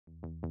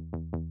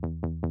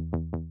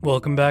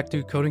Welcome back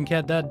to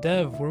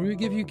codingcat.dev, where we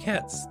give you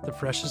cats the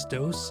freshest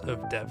dose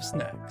of dev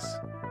snacks.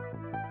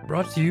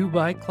 Brought to you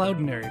by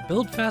Cloudinary.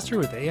 Build faster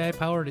with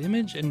AI-powered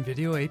image and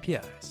video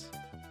APIs.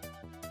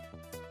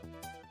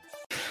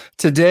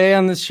 Today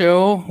on the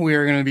show, we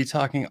are going to be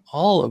talking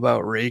all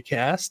about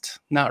Raycast,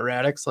 not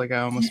Radix, like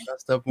I almost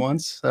messed up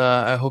once.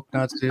 I hope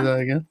not to do that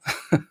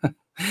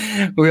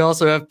again. We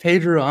also have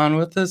Pedro on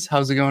with us.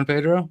 How's it going,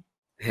 Pedro?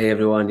 Hey,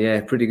 everyone.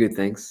 Yeah, pretty good,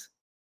 thanks.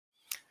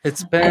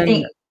 It's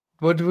been,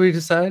 what did we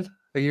decide?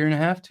 A year and a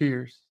half, 2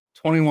 years?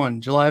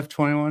 21, July of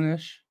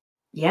 21-ish?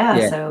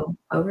 Yeah, so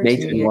over May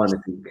 2 years. 21,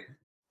 I think.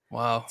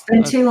 Wow. It's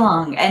been too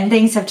long, and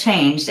things have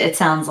changed, it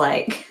sounds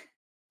like.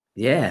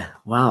 Yeah,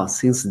 wow.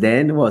 Since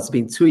then, well, it's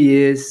been 2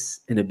 years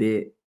and a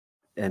bit,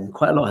 and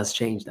quite a lot has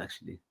changed,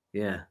 actually.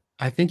 Yeah.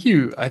 I think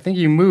you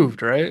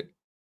moved, right?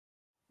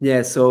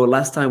 Yeah, so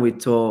last time we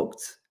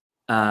talked,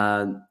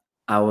 I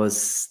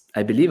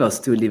believe I was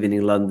still living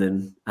in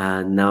London,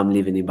 and now I'm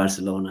living in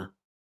Barcelona.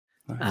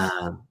 Nice.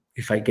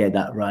 If I get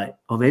that right.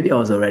 Or maybe I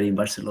was already in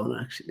Barcelona,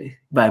 actually.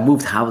 But I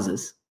moved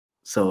houses,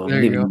 so I'm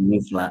living in a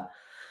new flat.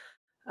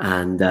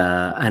 And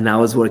I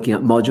was working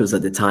at modules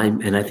at the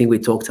time, and I think we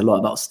talked a lot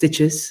about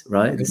stitches,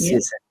 right? The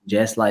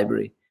CSS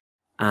library.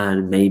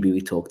 And maybe we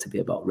talked a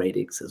bit about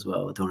Radix as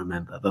well. I don't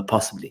remember, but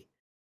possibly.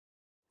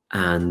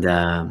 And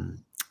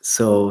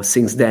so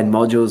since then,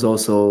 modules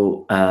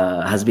also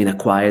has been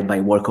acquired by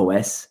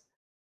WorkOS.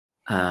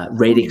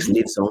 Radix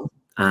lives on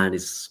and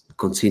it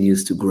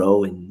continues to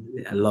grow, and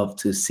I love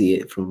to see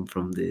it from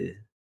the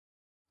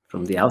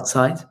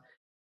outside.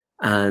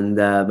 And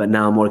but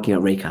now I'm working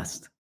at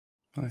Raycast.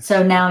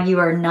 So now you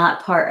are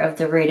not part of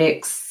the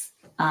Radix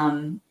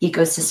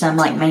ecosystem,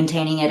 like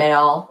maintaining it at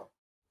all?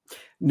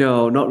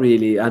 No, not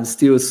really. I'm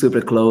still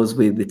super close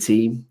with the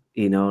team.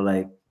 You know,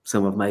 like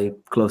some of my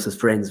closest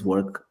friends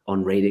work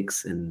on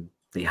Radix, and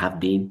they have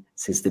been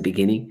since the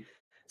beginning.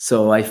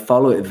 So I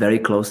follow it very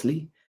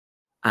closely,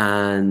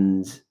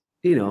 and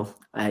you know,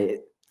 I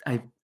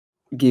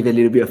give a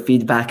little bit of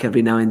feedback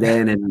every now and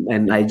then,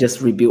 and I just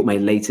rebuilt my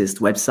latest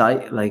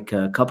website like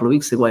a couple of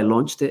weeks ago. I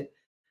launched it,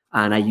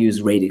 and I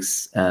use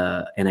Radix,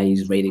 and I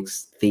use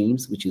Radix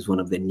themes, which is one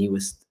of the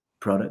newest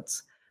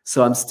products.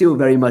 So I'm still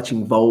very much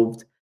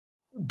involved,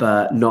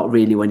 but not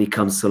really when it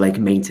comes to like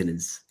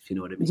maintenance, if you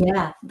know what I mean.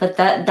 Yeah, but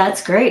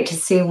that's great to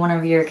see one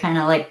of your kind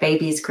of like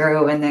babies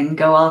grow and then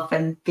go off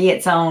and be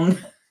its own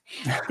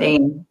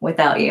thing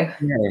without you.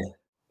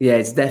 Yeah,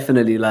 it's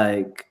definitely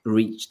like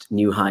reached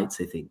new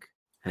heights, I think.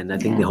 And I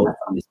think the whole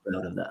family is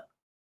proud of that.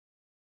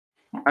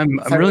 I'm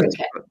really,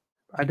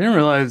 I didn't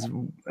realize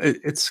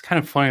it's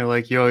kind of funny.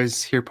 Like you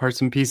always hear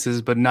parts and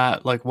pieces, but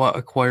not like what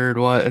acquired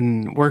what.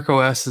 And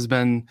WorkOS has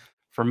been,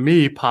 for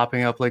me,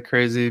 popping up like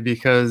crazy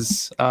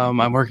because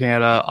I'm working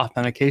at a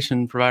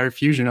authentication provider,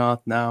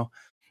 FusionAuth now,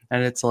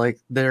 and it's like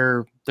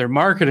their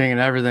marketing and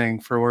everything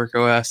for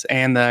WorkOS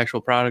and the actual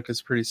product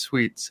is pretty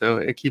sweet. So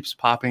it keeps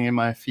popping in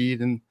my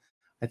feed, and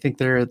I think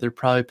they're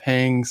probably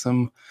paying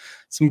some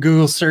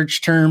Google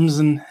search terms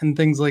and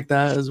things like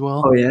that as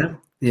well. Oh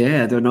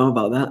yeah, I don't know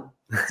about that.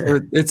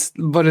 So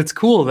it's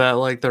cool that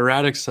like the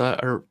Radix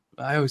or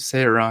I always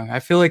say it wrong. I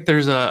feel like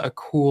there's a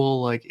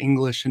cool like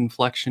English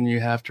inflection you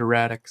have to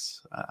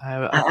Radix.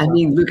 I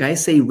mean, look, I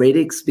say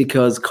Radix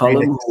because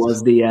Colum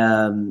was the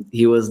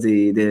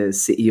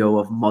CEO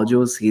of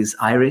modules. He's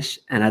Irish,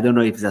 and I don't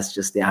know if that's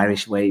just the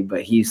Irish way,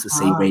 but he used to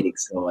say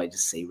Radix, so I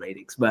just say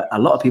Radix. But a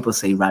lot of people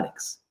say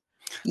Radix.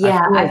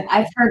 Yeah,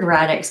 I've heard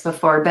Radix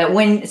before, but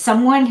when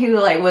someone who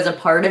like was a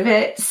part of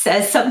it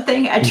says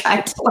something, I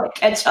try to like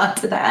catch on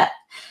to that.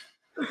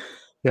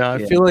 Yeah,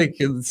 I feel like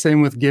the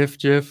same with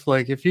GIF.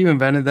 Like if you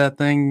invented that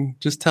thing,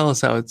 just tell us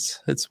how it's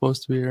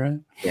supposed to be, right?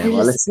 Yeah,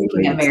 well, let's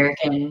speaking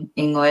American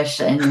English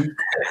and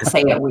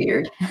say it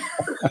weird.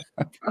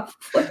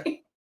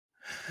 Probably.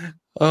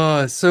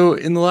 So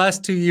in the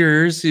last 2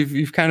 years,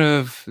 you've kind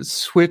of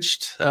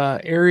switched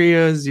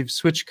areas, you've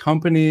switched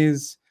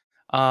companies.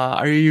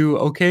 Are you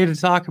okay to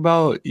talk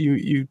about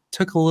you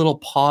took a little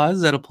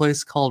pause at a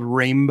place called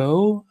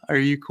Rainbow? Are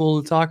you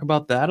cool to talk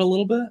about that a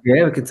little bit?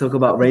 Yeah, we can talk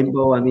about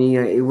Rainbow. I mean,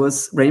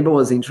 Rainbow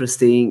was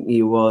interesting.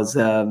 It was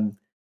I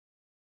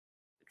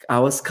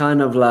was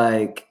kind of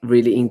like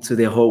really into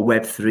the whole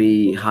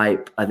Web3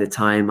 hype at the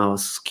time. I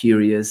was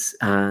curious,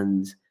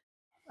 and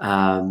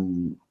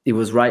it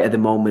was right at the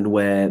moment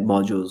where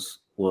modules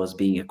was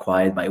being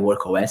acquired by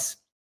WorkOS,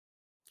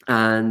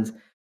 and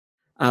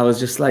I was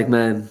just like,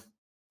 man,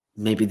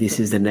 maybe this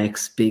is the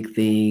next big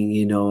thing,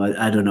 you know.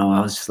 I don't know.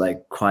 I was just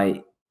like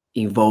quite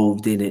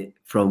involved in it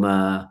from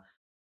a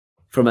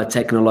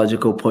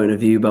technological point of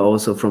view, but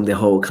also from the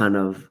whole kind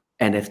of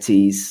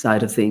NFTs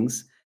side of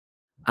things.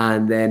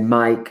 And then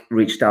Mike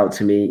reached out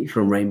to me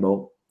from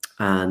Rainbow,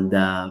 and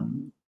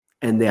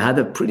they had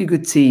a pretty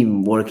good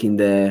team working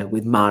there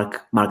with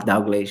Mark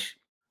Douglas.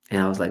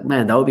 And I was like,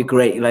 man, that would be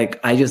great. Like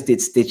I just did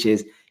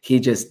stitches.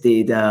 He just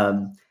did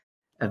a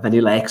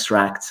vanilla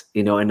extract,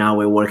 you know, and now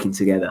we're working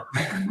together.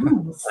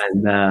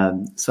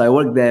 And so I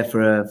worked there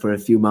for a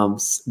few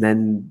months.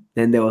 Then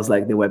there was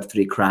like the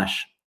Web3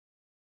 crash,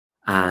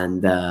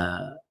 and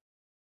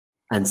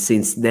And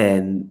since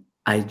then,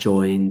 I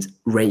joined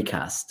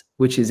Raycast,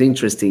 which is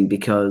interesting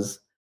because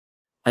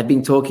I've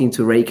been talking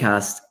to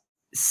Raycast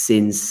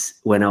since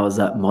when I was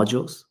at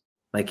Modules,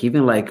 like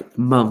even like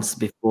months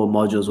before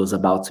Modules was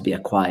about to be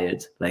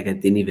acquired. Like I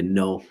didn't even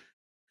know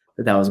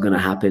that was going to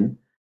happen.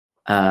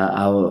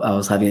 I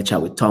was having a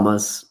chat with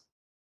Thomas,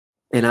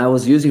 and I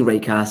was using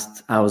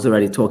Raycast. I was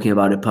already talking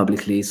about it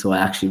publicly, so I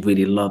actually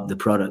really loved the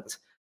product.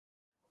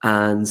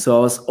 And so I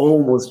was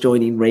almost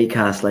joining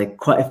Raycast like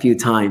quite a few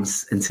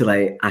times until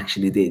I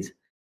actually did.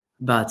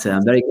 But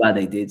I'm very glad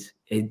I did.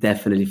 It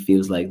definitely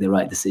feels like the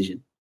right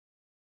decision.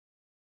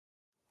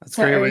 That's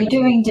so great. are you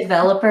doing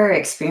developer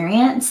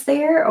experience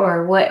there,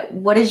 or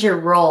what is your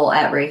role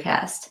at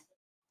Raycast?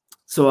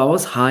 So I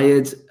was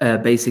hired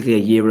basically a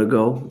year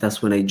ago.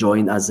 That's when I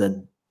joined as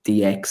a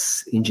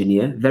DX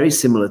engineer, very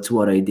similar to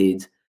what I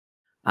did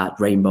at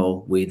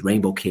Rainbow with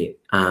Rainbow Kit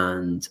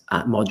and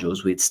at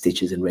Modules with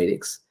Stitches and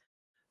Radix.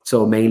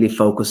 So mainly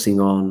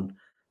focusing on,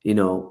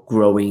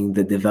 growing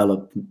the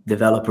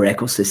developer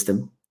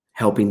ecosystem,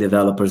 helping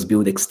developers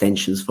build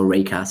extensions for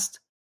Raycast,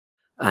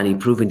 and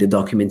improving the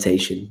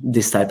documentation,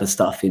 this type of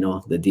stuff, the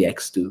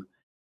DX do.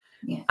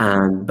 Yeah.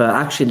 But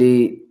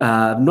actually,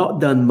 not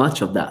done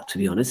much of that, to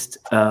be honest,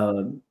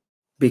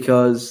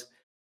 because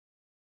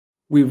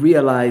we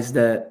realized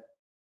that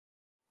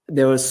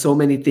there were so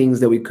many things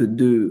that we could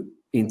do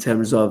in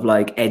terms of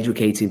like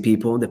educating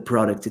people on the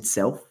product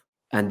itself,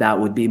 and that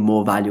would be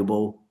more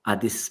valuable at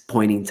this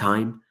point in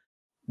time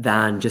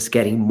than just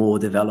getting more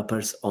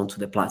developers onto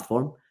the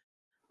platform.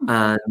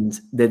 And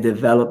the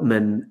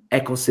development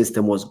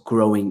ecosystem was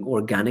growing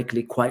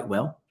organically quite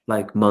well,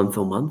 like month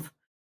on month.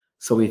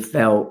 So we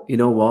felt, you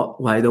know what,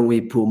 why don't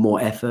we put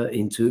more effort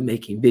into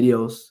making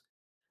videos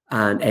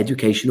and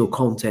educational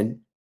content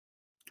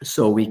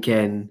so we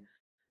can,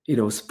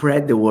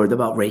 spread the word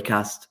about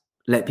Raycast,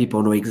 let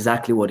people know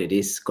exactly what it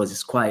is, because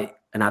it's quite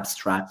an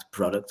abstract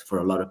product for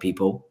a lot of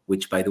people,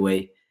 which, by the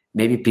way,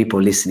 maybe people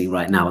listening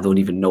right now don't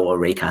even know what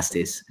Raycast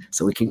is.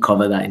 So we can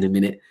cover that in a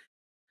minute.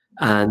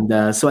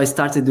 And so I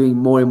started doing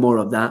more and more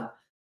of that.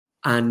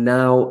 And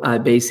now I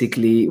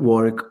basically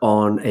work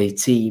on a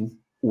team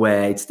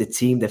where it's the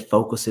team that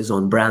focuses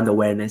on brand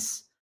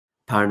awareness,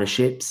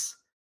 partnerships,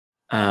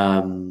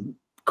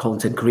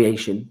 content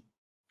creation,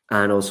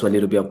 and also a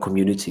little bit of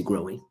community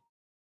growing.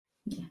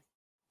 Yeah.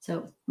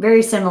 So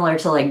very similar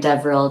to like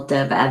DevRel,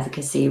 dev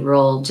advocacy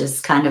role,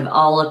 just kind of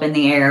all up in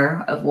the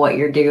air of what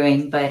you're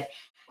doing. But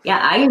yeah,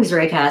 I use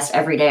Raycast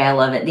every day. I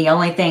love it. The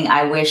only thing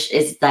I wish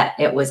is that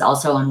it was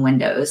also on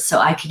Windows, so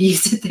I could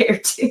use it there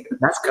too.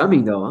 That's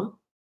coming though, huh?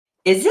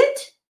 Is it?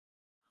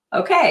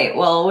 Okay,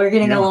 well, we're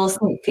getting a little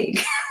sneak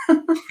peek.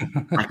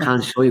 I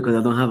can't show you because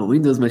I don't have a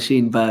Windows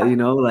machine, but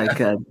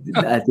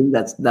I think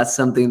that's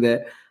something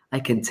that I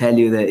can tell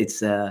you that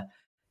it's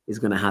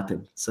going to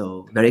happen.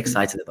 So very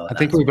excited about that. I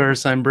think we better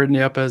sign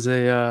Brittany up as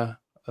a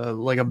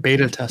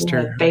beta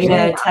tester.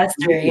 Beta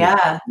tester,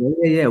 yeah.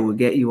 Yeah. We'll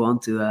get you on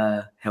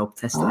to help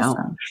test it out.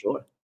 For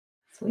sure.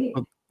 Sweet.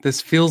 Well, this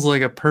feels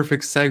like a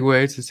perfect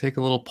segue to take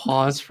a little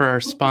pause for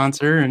our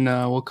sponsor, and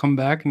we'll come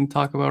back and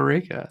talk about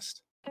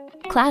Raycast.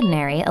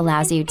 Cloudinary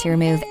allows you to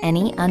remove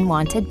any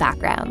unwanted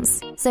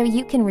backgrounds, so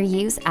you can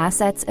reuse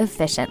assets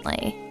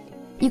efficiently.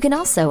 You can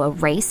also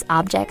erase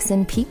objects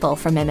and people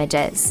from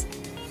images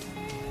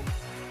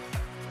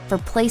for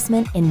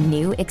placement in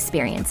new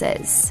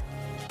experiences.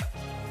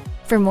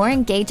 For more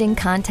engaging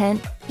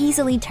content,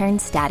 easily turn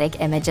static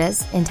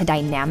images into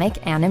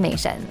dynamic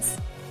animations,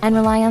 and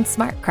rely on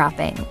smart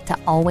cropping to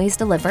always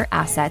deliver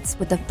assets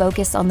with a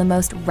focus on the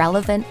most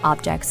relevant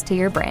objects to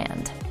your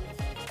brand.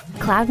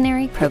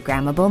 Cloudinary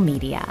Programmable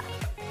Media.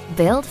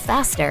 Build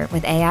faster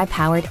with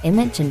AI-powered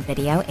image and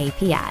video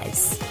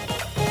APIs.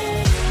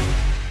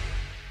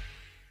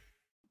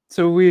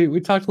 So we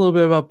talked a little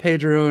bit about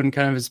Pedro and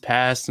kind of his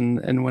past,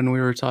 and when we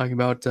were talking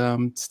about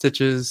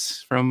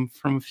Stitches from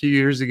a few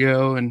years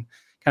ago, and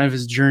kind of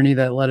his journey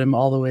that led him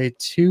all the way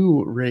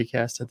to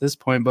Raycast at this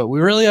point. But we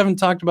really haven't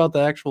talked about the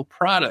actual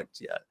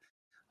product yet.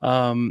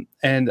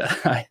 And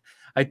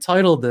I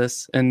titled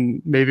this,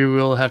 and maybe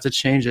we'll have to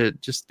change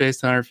it just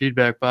based on our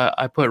feedback, but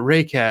I put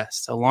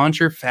Raycast, a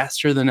launcher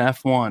faster than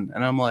F1.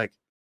 And I'm like,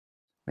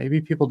 maybe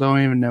people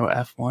don't even know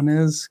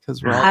F1 is,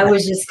 because I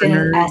was just going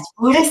to ask,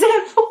 what is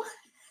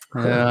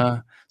F1? Yeah.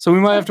 So we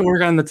might have to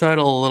work on the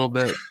title a little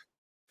bit.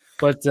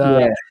 But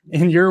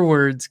in your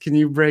words, can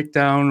you break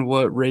down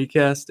what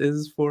Raycast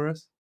is for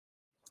us?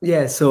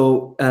 Yeah,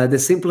 so the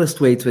simplest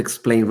way to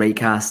explain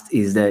Raycast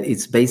is that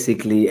it's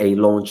basically a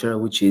launcher,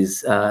 which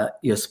is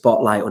your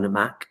Spotlight on a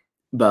Mac,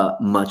 but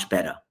much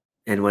better.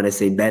 And when I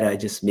say better, I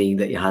just mean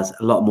that it has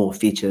a lot more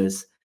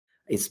features.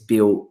 It's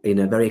built in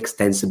a very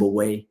extensible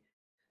way.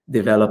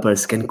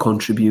 Developers can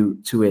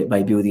contribute to it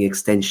by building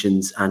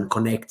extensions and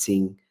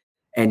connecting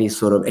any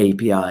sort of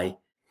API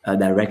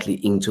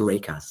directly into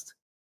Raycast.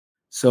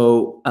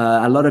 So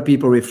a lot of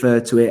people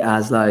refer to it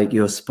as like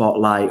your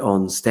Spotlight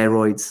on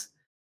steroids.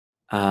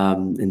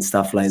 And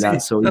stuff like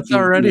that. So that's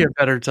already a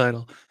better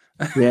title.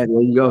 Yeah,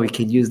 there you go. We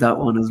can use that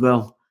one as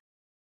well.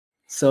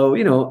 So,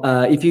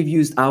 if you've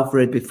used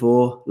Alfred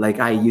before, like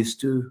I used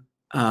to,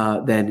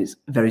 then it's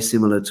very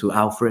similar to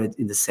Alfred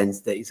in the sense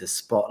that it's a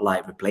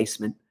Spotlight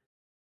replacement.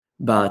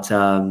 But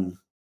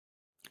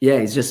yeah,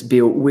 it's just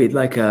built with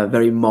like a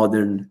very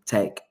modern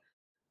tech.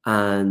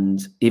 And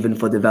even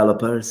for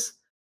developers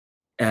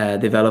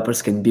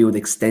can build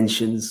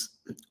extensions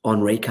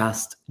on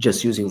Raycast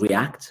just using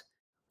React,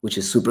 which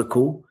is super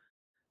cool.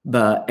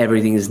 But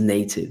everything is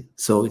native.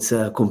 So it's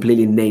a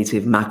completely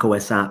native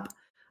macOS app.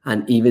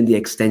 And even the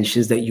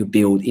extensions that you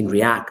build in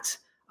React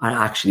are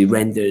actually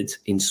rendered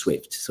in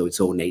Swift. So it's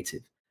all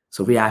native.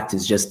 So React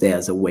is just there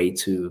as a way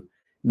to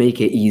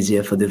make it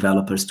easier for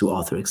developers to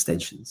author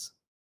extensions.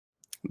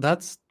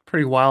 That's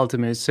pretty wild to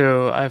me.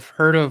 So I've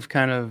heard of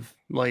kind of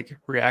like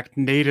React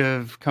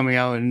Native coming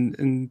out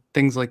and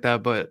things like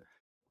that, but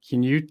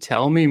can you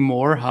tell me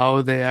more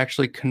how they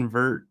actually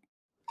convert?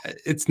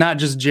 It's not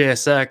just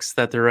JSX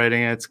that they're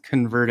writing, it's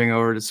converting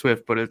over to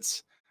Swift, but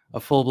it's a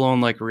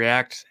full-blown like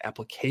React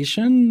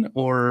application,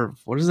 or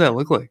what does that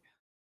look like?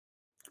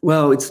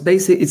 Well, it's very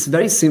simple.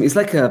 It's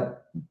like a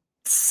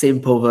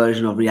simple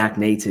version of React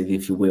Native,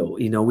 if you will.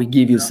 We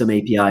give you some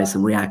APIs,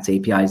 some React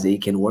APIs that you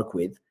can work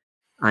with,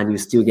 and you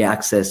still get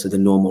access to the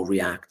normal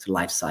React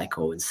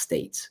lifecycle and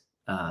state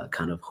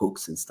kind of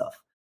hooks and stuff.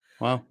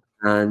 Wow.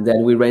 And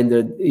then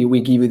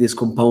we give you these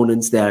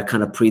components that are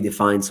kind of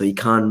predefined, so you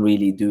can't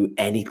really do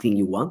anything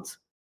you want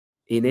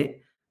in it.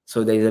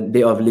 So there's a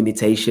bit of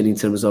limitation in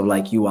terms of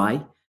like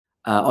UI.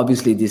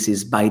 Obviously, this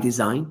is by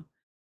design.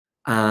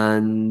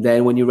 And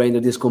then when you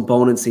render these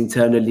components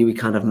internally, we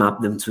kind of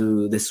map them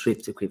to the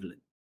Swift equivalent.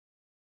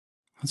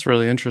 That's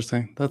really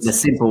interesting. That's the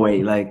simple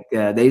way. Like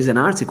there is an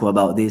article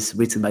about this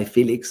written by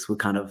Felix, who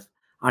kind of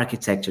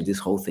architectured this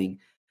whole thing.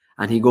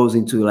 And he goes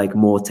into like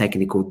more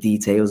technical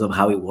details of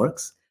how it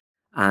works.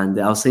 And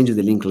I'll send you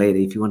the link later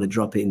if you want to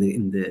drop it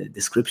in the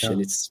description.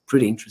 Yeah. It's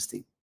pretty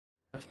interesting.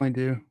 Definitely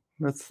do.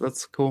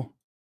 That's cool.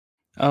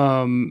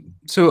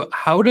 So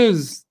how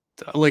does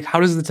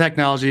the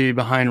technology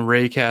behind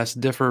Raycast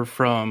differ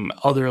from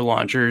other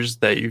launchers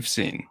that you've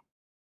seen?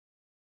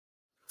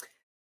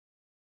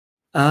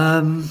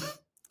 I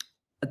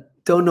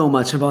don't know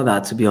much about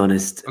that, to be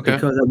honest,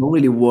 because I don't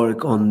really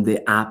work on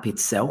the app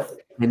itself.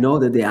 I know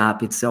that the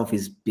app itself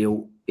is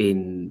built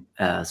in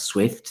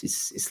Swift.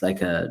 It's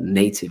like a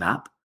native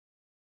app.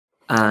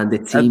 And the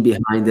team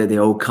behind it, they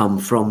all come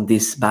from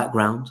this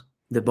background.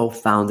 They're both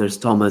founders,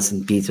 Thomas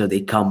and Peter. They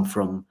come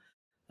from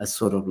a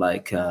sort of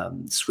like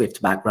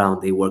Swift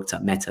background. They worked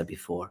at Meta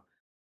before.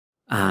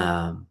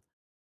 But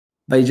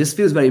it just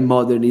feels very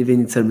modern,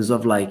 even in terms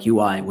of like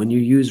UI. When you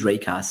use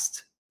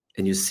Raycast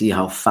and you see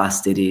how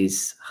fast it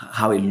is,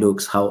 how it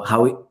looks, how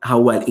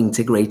well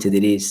integrated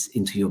it is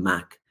into your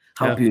Mac,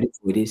 how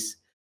beautiful it is,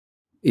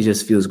 it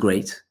just feels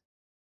great.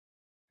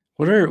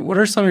 What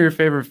are some of your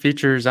favorite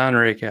features on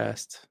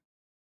Raycast?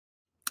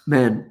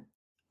 Man,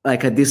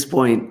 like at this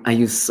point, I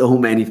use so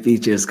many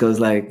features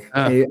because like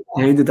I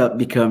ended up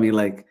becoming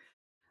like,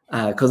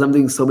 because I'm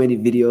doing so many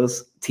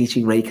videos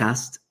teaching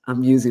Raycast,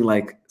 I'm using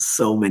like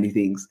so many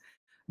things.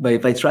 But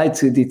if I try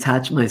to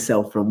detach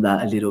myself from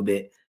that a little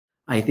bit,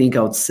 I think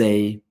I would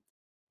say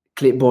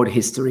clipboard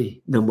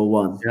history, number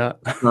one. Yeah.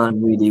 I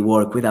can't really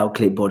work without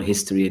clipboard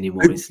history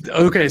anymore.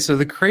 Okay, so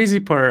the crazy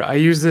part, I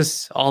use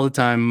this all the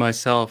time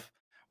myself.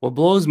 What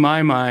blows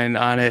my mind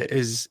on it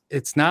is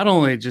it's not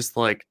only just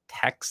like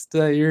text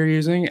that you're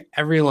using,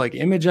 every like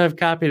image I've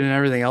copied and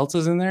everything else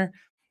is in there.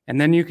 And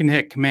then you can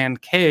hit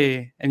Command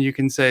K and you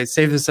can say,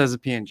 save this as a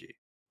PNG.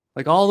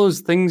 Like all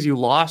those things you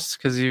lost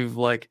because you've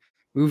like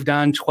moved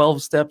on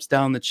 12 steps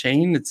down the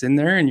chain, it's in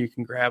there and you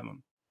can grab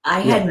them.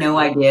 I had no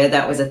idea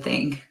that was a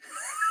thing.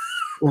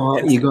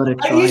 Well, you got to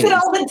try. I use it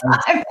all the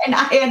time and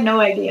I had no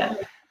idea.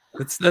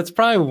 That's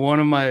probably one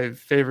of my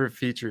favorite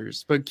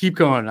features, but keep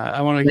going.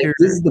 I want to hear.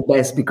 This is the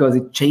best because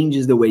it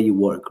changes the way you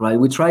work, right?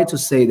 We try to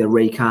say that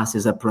Raycast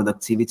is a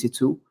productivity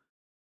tool.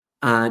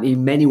 And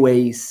in many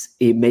ways,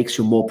 it makes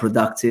you more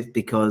productive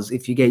because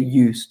if you get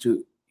used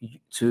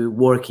to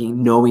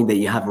working, knowing that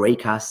you have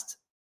Raycast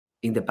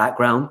in the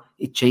background,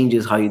 it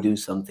changes how you do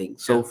something.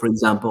 So for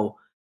example,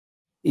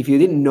 if you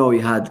didn't know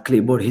you had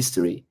clipboard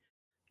history,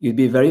 you'd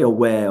be very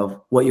aware of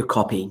what you're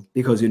copying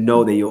because you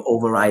know that you're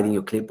overriding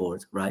your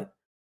clipboard, right?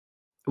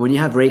 When you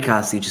have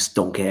Raycast, you just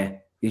don't care.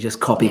 You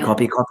just copy,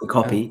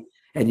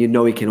 and you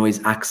know you can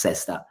always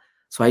access that.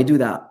 So I do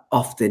that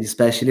often,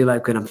 especially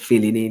like when I'm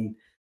filling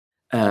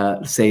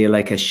in, say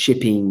like a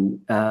shipping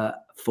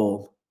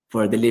form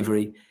for a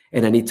delivery,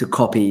 and I need to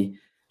copy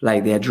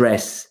like the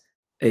address,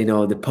 the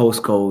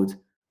postcode,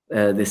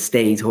 the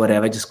state, or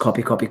whatever. I just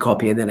copy,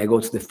 and then I go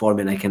to the form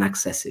and I can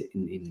access it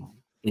in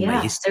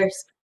my history.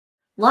 There's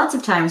lots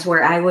of times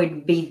where I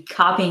would be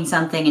copying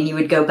something and you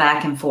would go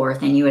back and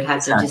forth and you would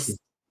have to just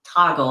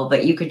toggle,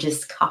 but you could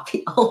just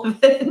copy all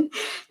of it.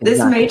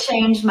 This may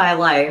change my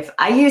life.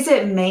 I use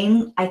it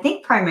I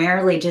think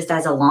primarily just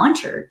as a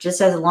launcher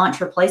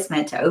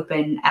replacement to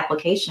open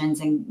applications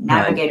and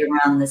navigate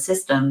around the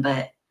system.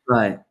 But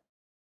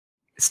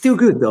it's still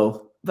good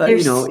though. But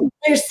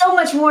there's so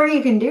much more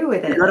you can do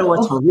with it. You gotta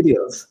watch more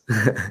videos.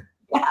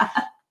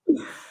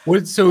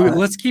 So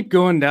let's keep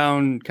going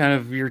down kind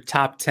of your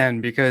top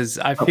 10 because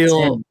I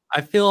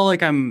feel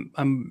like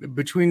I'm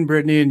between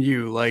Brittany and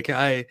you. Like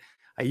I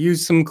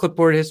use some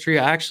clipboard history.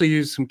 I actually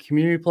use some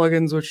community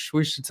plugins, which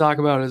we should talk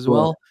about as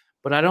well.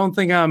 But I don't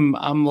think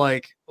I'm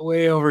like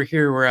way over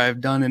here where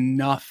I've done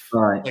enough.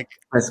 All right, like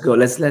let's go.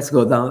 Let's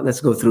go down.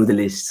 Let's go through the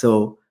list.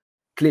 So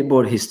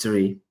clipboard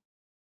history,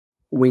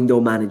 window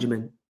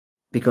management,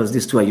 because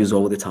these two I use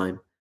all the time.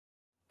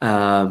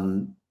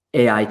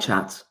 AI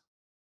chat.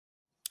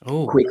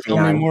 Oh, tell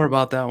me more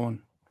about that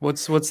one.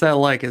 What's that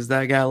like? Is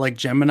that got like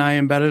Gemini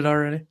embedded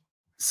already?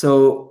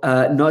 So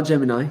not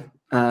Gemini,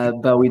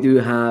 but we do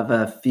have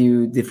a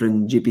few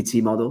different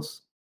GPT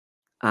models,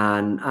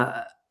 and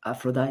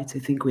Aphrodite,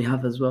 I think we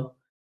have as well.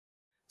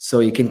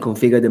 So you can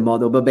configure the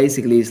model, but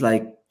basically it's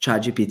like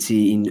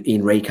ChatGPT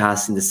in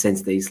Raycast in the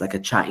sense that it's like a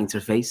chat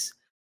interface.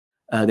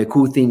 The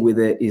cool thing with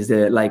it is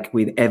that, like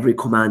with every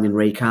command in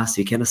Raycast,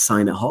 you can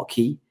assign a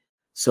hotkey.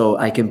 So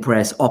I can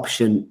press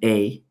Option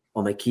A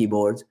on my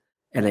keyboard,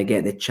 and I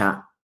get the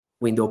chat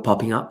window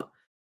popping up.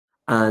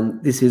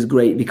 And this is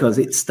great because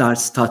it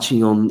starts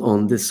touching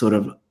on this sort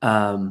of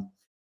kind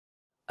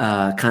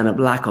of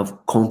lack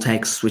of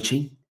context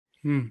switching.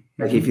 Mm-hmm.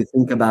 Like if you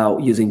think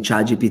about using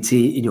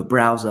ChatGPT in your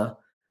browser,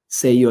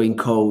 say you're in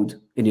code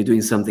and you're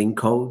doing something in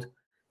code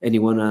and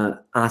you want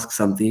to ask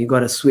something, you got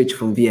to switch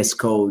from VS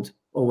Code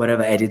or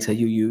whatever editor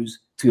you use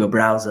to your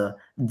browser,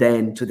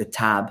 then to the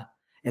tab,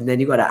 and then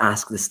you got to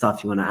ask the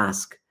stuff you want to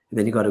ask, and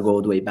then you got to go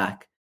all the way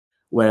back.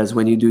 Whereas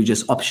when you do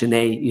just Option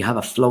A, you have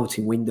a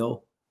floating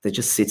window that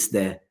just sits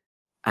there,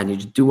 and you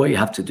do what you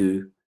have to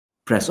do,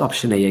 press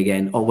Option A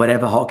again, or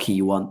whatever hotkey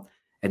you want,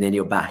 and then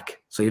you're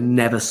back. So you're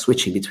never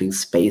switching between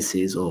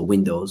spaces or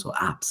windows or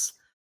apps.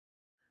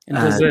 And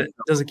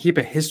does it keep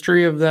a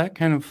history of that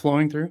kind of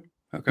flowing through?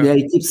 Okay. Yeah,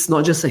 it keeps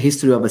not just a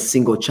history of a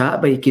single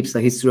chat, but it keeps a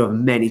history of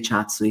many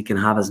chats, so you can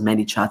have as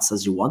many chats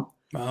as you want.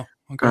 Wow.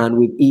 Okay. And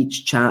with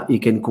each chat, you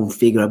can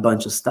configure a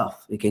bunch of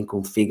stuff. You can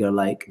configure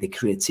like the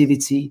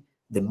creativity,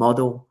 the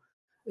model,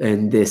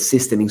 and the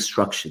system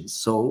instructions.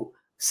 So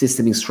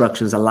system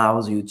instructions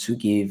allows you to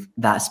give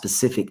that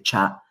specific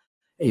chat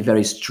a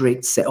very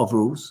strict set of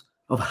rules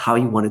of how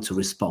you want it to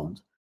respond.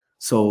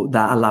 So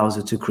that allows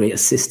you to create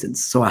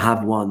assistants. So I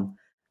have one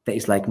that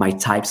is like my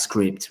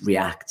TypeScript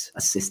React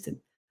assistant.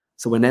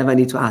 So whenever I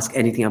need to ask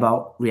anything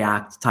about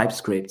React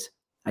TypeScript,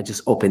 I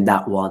just open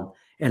that one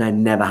and I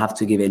never have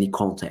to give any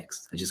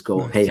context. I just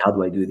go, hey, how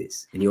do I do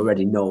this? And he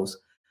already knows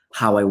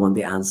how I want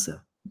the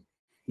answer.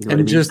 You know,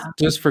 and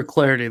just for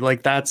clarity,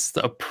 like that's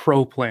a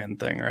pro plan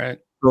thing, right?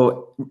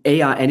 So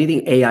AI,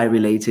 anything AI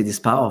related is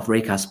part of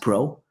Raycast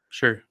Pro.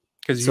 Sure.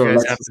 Because you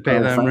guys have to pay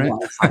them, right?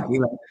 Exactly.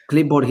 Like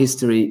clipboard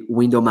history,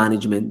 window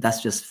management,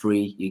 that's just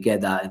free. You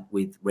get that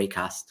with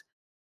Raycast.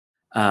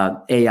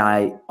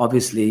 AI,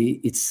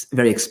 obviously, it's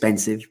very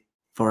expensive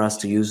for us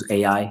to use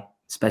AI,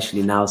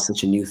 especially now,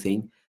 such a new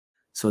thing.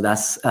 So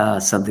that's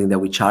something that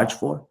we charge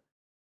for.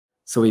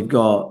 So we've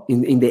got,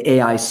 in the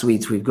AI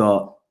suite, we've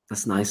got,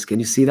 that's nice. Can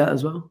you see that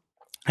as well?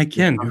 I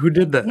can. Who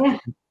did that? Yeah.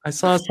 I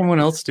saw someone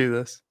else do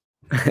this.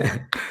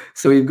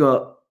 So we've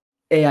got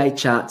AI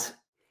chat.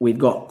 We've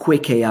got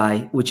quick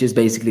AI, which is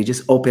basically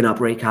just open up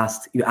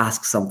Raycast, you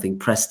ask something,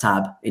 press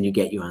tab, and you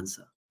get your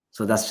answer.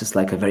 So that's just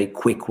like a very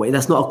quick way.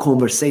 That's not a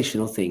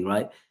conversational thing,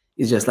 right?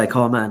 It's just like,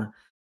 oh man,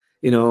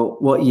 you know,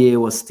 what year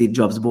was Steve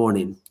Jobs born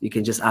in? You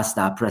can just ask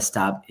that, press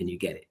tab, and you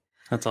get it.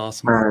 That's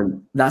awesome.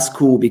 And that's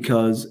cool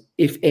because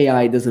if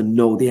AI doesn't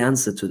know the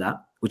answer to that,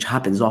 which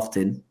happens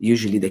often,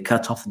 usually the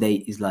cutoff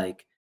date is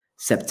like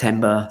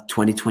September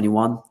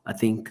 2021. I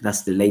think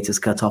that's the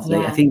latest cutoff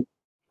date.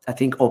 I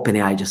think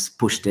OpenAI just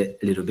pushed it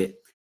a little bit.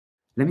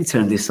 Let me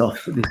turn this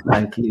off. This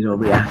like, you know,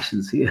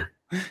 reactions here.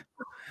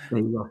 There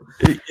you go.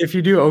 If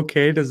you do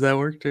okay, does that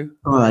work too?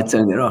 Oh, I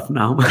turned it off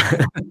now.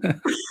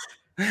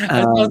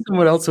 I saw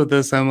someone else with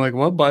this. I'm like,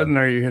 what button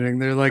are you hitting?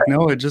 They're like,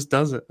 no, it just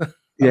does it.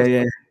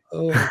 Yeah.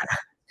 Oh.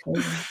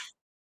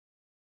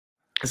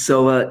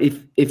 So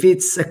if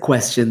it's a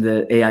question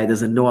that AI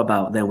doesn't know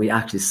about, then we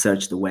actually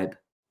search the web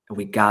and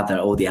we gather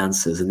all the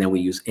answers, and then we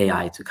use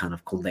AI to kind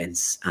of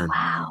condense and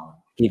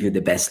give you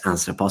the best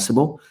answer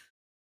possible.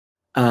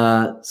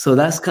 So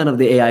that's kind of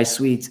the AI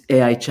suite,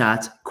 AI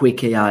chat,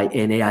 quick AI,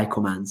 and AI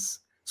commands.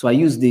 So I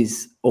use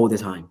these all the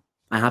time.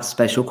 I have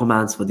special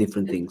commands for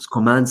different things.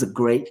 Commands are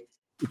great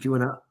if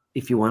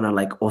you wanna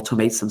like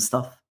automate some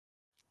stuff,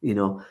 you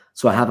know.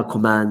 So I have a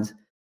command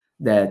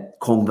that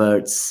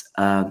converts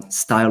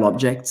style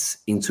objects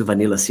into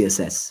vanilla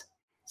CSS.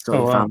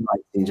 So if I'm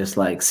writing just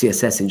like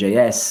CSS in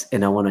JS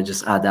and I want to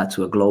just add that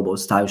to a global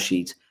style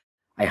sheet,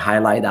 I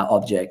highlight that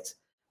object,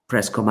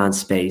 press Command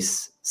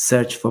space,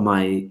 search for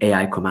my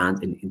AI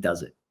command, and it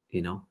does it.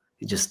 You know,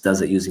 it just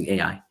does it using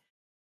AI.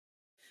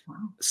 Wow.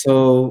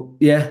 So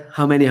yeah,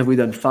 how many have we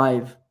done?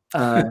 5.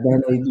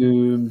 Then I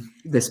do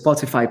the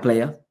Spotify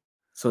player.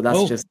 So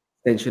that's just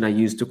an extension I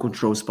use to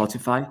control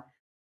Spotify.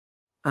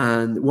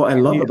 And what I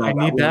love about I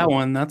need that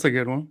one. That's a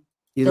good one.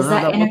 Does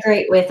that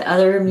integrate with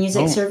other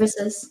music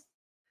services?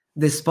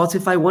 The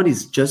Spotify one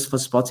is just for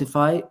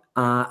Spotify.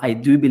 I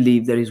do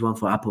believe there is one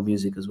for Apple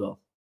Music as well.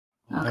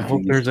 I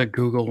hope there's a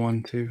Google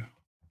one too.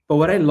 But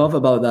what I love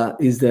about that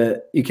is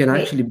that you can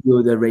actually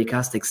build a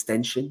Raycast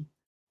extension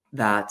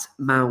that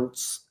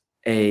mounts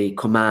a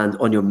command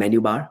on your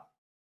menu bar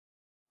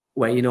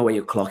where where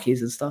your clock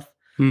is and stuff.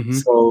 Mm-hmm.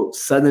 So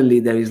suddenly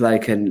there is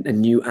like a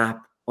new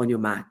app on your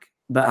Mac,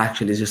 but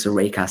actually it's just a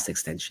Raycast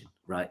extension,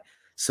 right?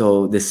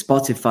 So the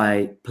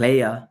Spotify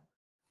player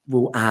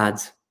will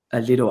add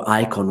a little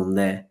icon on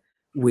there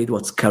with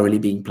what's currently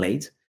being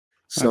played.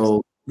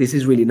 So this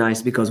is really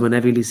nice because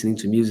whenever you're listening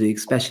to music,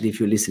 especially if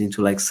you're listening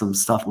to like some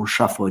stuff on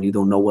shuffle and you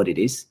don't know what it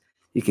is,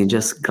 you can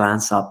just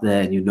glance up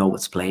there and you know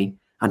what's playing.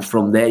 And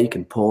from there, you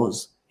can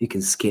pause, you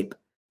can skip,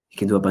 you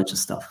can do a bunch of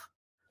stuff.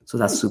 So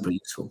that's super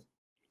useful.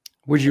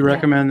 Would you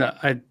recommend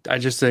that I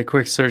just did a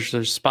quick search?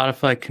 There's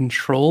Spotify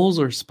Controls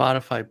or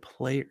Spotify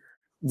Player?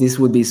 This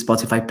would be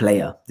Spotify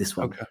Player, this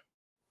one. Okay.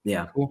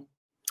 Yeah. Cool.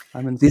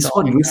 This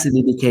one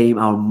recently became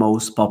our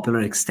most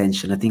popular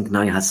extension. I think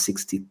now it has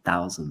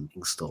 60,000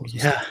 installs.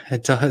 Yeah,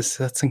 it does.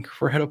 That's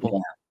incredible. Yeah.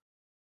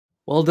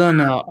 Well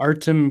done,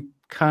 Artem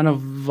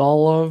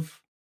Konovalov.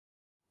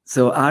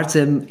 So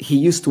Artem, he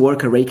used to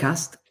work at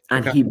Raycast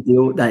and he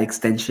built that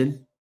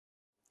extension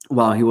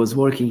while he was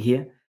working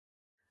here.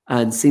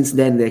 And since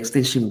then, the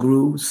extension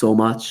grew so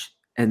much,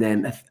 and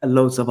then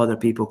loads of other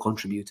people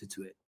contributed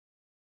to it.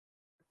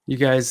 You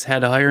guys had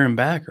to hire him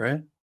back,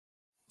 right?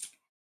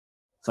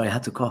 Sorry, I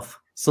had to cough.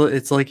 So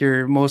it's like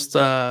your most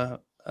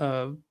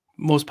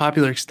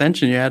popular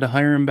extension. You had to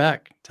hire him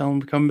back. Tell him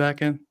to come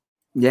back in.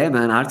 Yeah,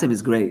 man, Artem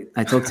is great.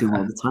 I talk to him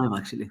all the time,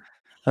 actually.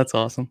 That's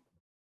awesome.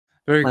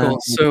 Very cool.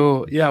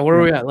 So yeah, where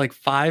are we at? Like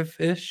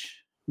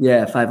 5-ish?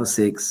 Yeah, 5 or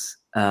 6.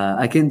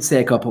 I can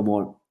say a couple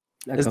more.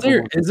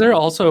 Is there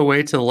also a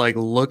way to like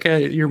look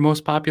at your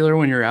most popular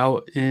when you're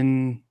out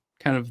in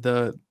kind of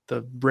the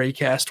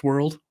Raycast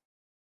world?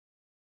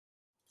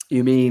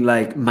 You mean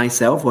like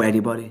myself or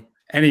anybody?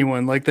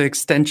 Anyone, like the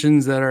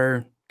extensions that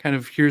are kind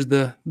of here's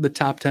the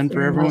top 10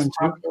 for everyone most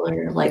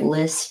popular, like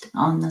list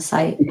on the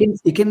site.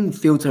 You can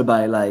filter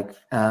by like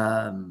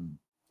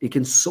you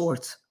can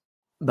sort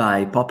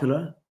by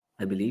popular,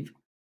 I believe.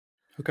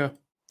 Okay.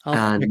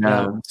 I'll check it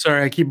out.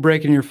 Sorry, I keep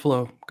breaking your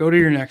flow. Go to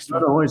your next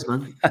one. No worries,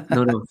 man.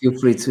 No, feel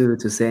free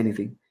to say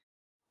anything.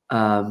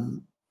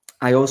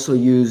 I also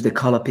use the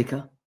color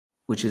picker,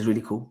 which is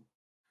really cool.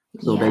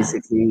 So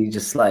basically,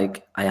 just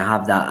like I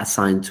have that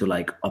assigned to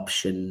like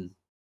option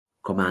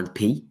command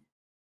P,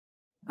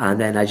 and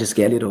then I just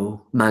get a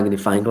little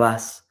magnifying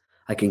glass.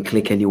 I can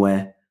click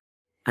anywhere,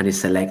 and it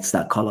selects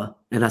that color,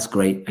 and that's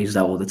great. I use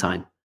that all the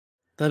time.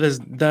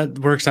 That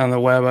works on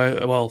the web.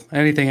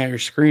 Anything at your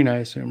screen, I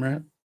assume,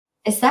 right?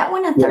 Is that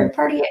one a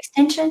third-party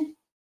extension?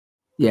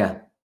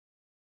 Yeah.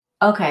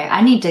 Okay,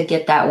 I need to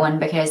get that one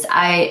because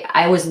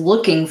I was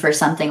looking for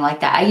something like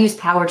that. I use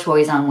Power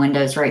Toys on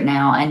Windows right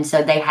now, and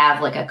so they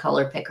have like a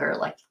color picker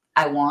like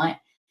I want.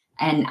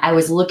 And I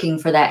was looking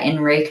for that in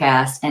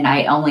Raycast, and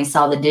I only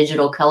saw the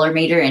digital color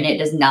meter, and it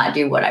does not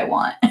do what I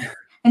want.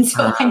 And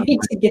so I need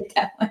to get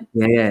that one.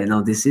 Yeah.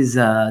 No, this is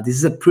a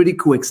pretty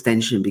cool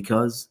extension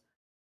because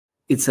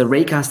it's a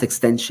Raycast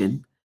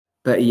extension,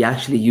 but it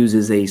actually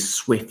uses a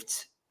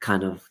Swift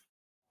kind of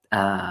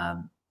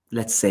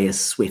let's say a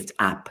Swift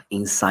app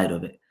inside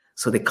of it.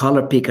 So the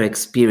color picker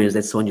experience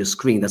that's on your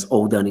screen, that's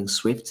all done in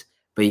Swift,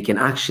 but you can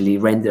actually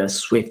render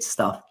Swift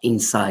stuff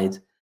inside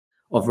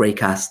of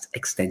Raycast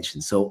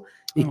extension. So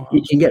it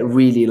can get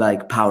really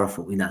like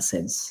powerful in that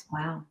sense.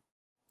 Wow.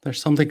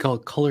 There's something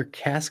called Color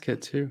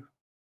Casket too.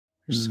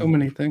 There's so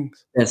many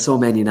things. There's so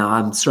many now.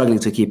 I'm struggling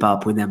to keep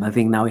up with them. I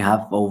think now we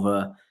have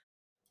over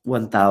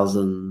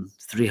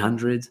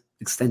 1,300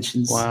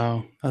 extensions.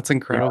 Wow, that's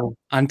incredible.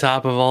 Yeah. On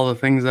top of all the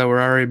things that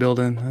we're already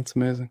building. That's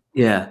amazing.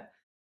 Yeah,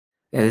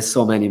 there's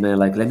so many, man.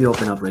 Like, let me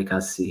open up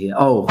Raycast, see here.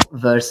 Oh,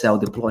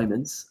 Vercel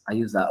deployments. I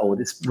use that all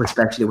this,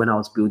 especially when I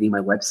was building my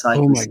website.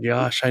 Oh my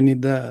gosh, I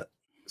need that.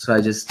 So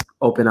I just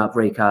open up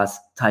Raycast,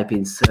 type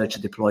in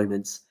search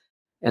deployments,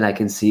 and I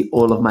can see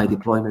all of my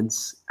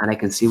deployments, and I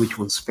can see which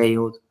ones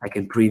failed. I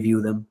can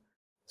preview them.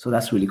 So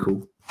that's really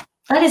cool.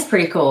 That is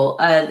pretty cool.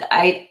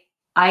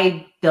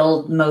 I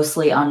build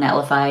mostly on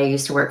Netlify. I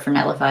used to work for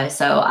Netlify,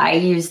 so I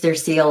use their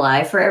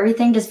CLI for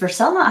everything. Does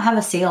Vercel not have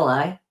a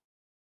CLI?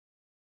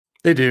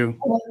 They do.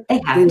 They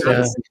have to.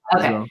 Yeah.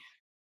 Okay. Well.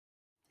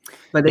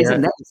 But there's a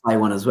Netlify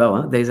one as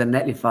well. Huh? There's a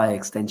Netlify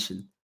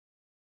extension.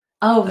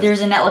 Oh,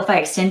 there's a Netlify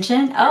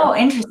extension? Oh,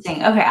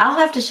 interesting. Okay, I'll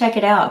have to check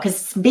it out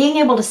because being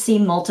able to see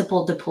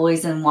multiple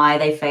deploys and why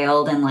they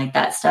failed and like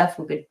that stuff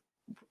would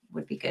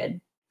be good.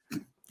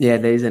 Yeah,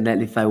 there is a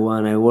Netlify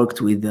one. I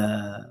worked with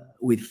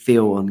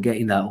Phil on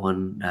getting that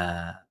one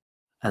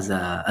as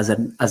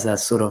a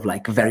sort of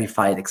like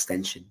verified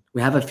extension.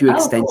 We have a few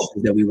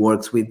extensions that we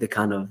worked with the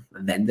kind of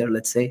vendor,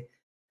 let's say.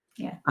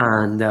 Yeah.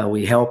 And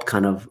we help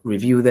kind of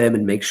review them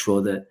and make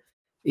sure that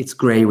it's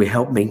great. We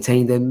help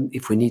maintain them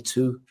if we need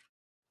to.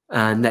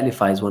 And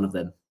Netlify is one of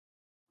them.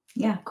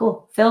 Yeah,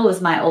 cool. Phil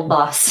was my old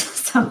boss.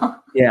 So.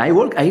 Yeah,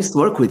 I used to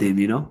work with him,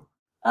 you know.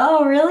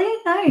 Oh, really?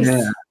 Nice.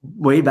 Yeah,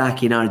 way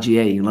back in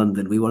RGA in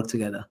London, we worked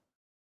together.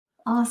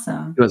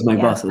 Awesome. He was my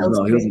boss as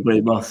well. He was a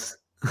great boss.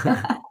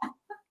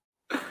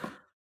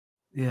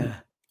 Yeah.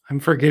 I'm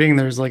forgetting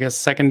there's like a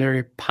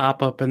secondary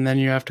pop-up and then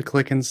you have to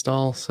click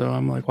install. So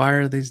I'm like, why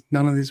are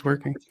none of these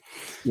working?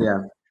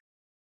 Yeah.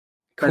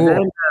 Cool. But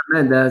then,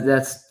 man,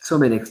 that's so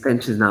many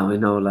extensions now,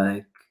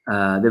 like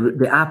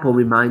the Apple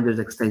Reminders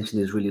extension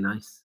is really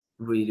nice,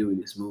 really,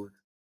 really smooth.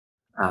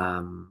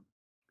 Um,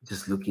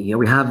 just looking here,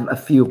 we have a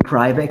few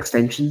private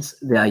extensions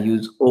that I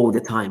use all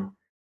the time.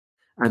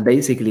 And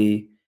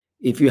basically,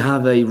 if you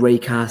have a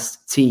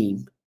Raycast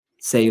team,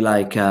 say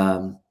like,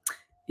 a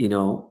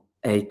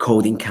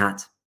coding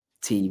cat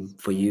team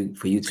for you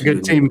It's to a do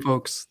good team,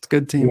 folks. It's a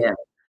good team. Yeah.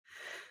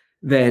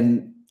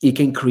 Then you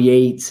can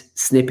create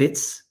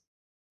snippets,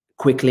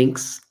 quick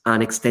links,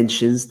 and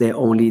extensions that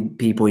only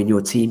people in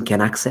your team can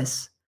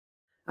access.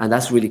 And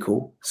that's really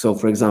cool. So,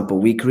 for example,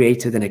 we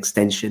created an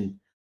extension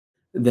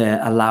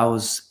that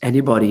allows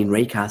anybody in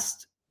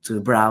Raycast to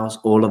browse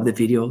all of the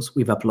videos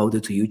we've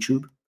uploaded to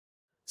YouTube.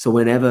 So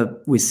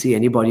whenever we see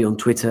anybody on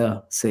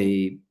Twitter,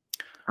 say,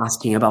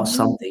 asking about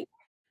something,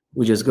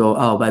 we just go,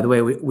 oh, by the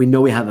way, we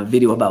know we have a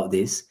video about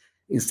this.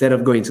 Instead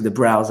of going to the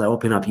browser,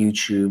 open up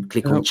YouTube,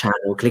 click on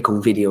channel, click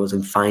on videos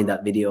and find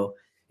that video.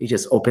 You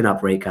just open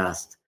up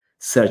Raycast,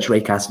 search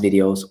Raycast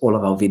videos. All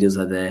of our videos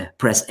are there.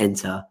 Press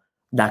enter.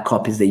 That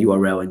copies the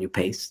URL and you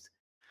paste.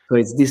 So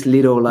it's this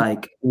little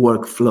like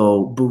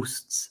workflow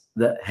boosts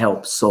that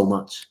help so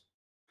much.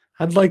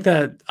 I'd like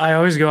that. I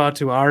always go out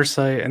to our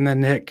site and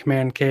then hit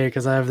Command K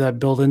because I have that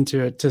built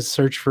into it to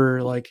search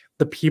for like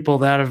the people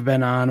that have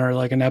been on or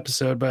like an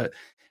episode. But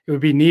it would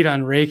be neat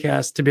on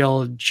Raycast to be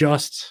able to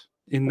just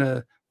in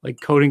the like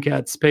Coding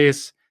Cat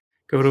space,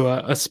 go to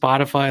a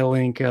Spotify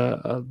link,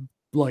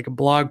 like a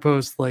blog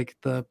post, like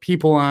the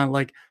people on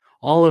like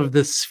all of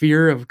the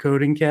sphere of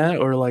Coding Cat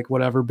or like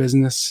whatever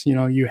business,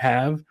 you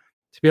have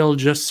to be able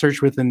to just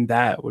search within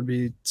that would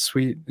be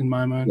sweet in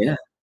my mind. Yeah.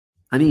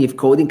 I mean, if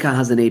Coding Cat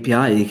has an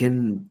API, you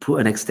can put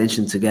an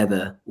extension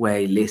together where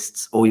it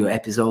lists all your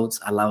episodes,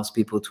 allows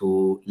people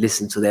to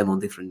listen to them on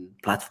different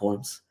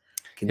platforms.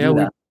 You can do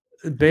that.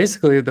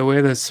 Basically, the way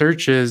the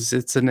search is,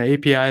 it's an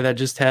API that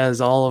just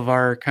has all of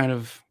our kind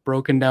of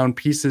broken down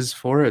pieces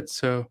for it.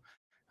 So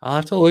I'll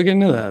have to look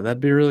into that. That'd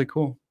be really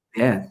cool.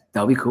 Yeah,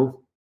 that'll be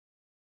cool.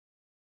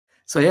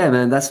 So yeah,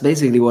 man, that's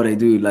basically what I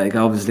do. Like,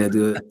 obviously, I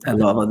do a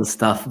lot of other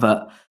stuff,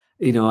 but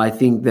I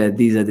think that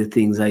these are the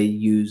things I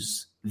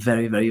use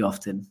very, very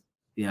often.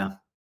 Yeah.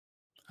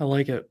 I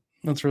like it.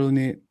 That's really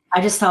neat.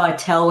 I just saw a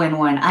tailwind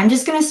one. I'm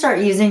just going to start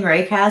using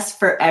Raycast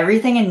for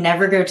everything and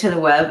never go to the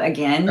web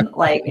again.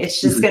 Like it's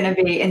just going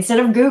to be, instead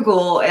of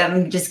Google,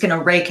 I'm just going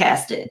to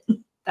Raycast it.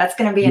 That's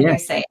going to be a new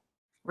saying.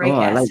 Raycast. Oh,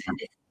 I like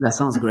that. That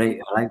sounds great.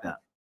 I like that.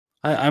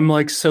 I'm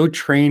like so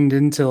trained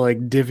into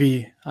like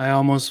Divi. I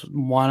almost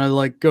want to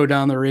like go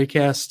down the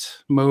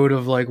Raycast mode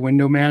of like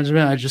window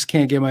management. I just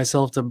can't get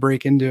myself to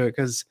break into it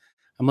because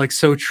I'm like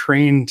so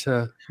trained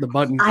to the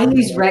button. I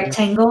use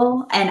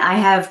Rectangle and I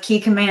have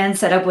key commands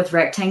set up with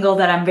Rectangle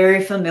that I'm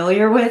very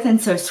familiar with. And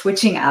so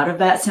switching out of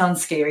that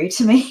sounds scary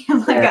to me.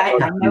 I'm like,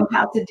 I know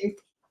how to do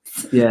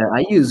this. Yeah,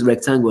 I use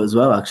Rectangle as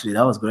well, actually.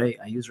 That was great.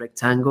 I used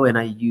Rectangle and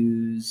I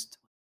used,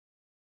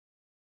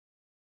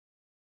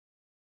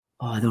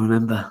 I don't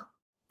remember.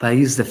 But I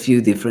used a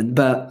few different.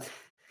 But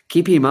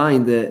keep in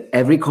mind that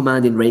every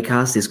command in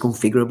Raycast is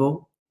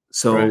configurable.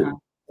 So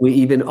we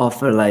even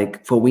offer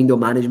like, for window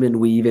management,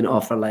 we even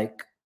offer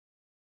like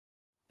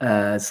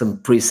some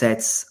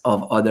presets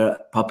of other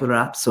popular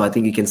apps. So I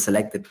think you can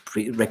select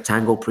the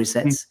Rectangle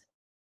presets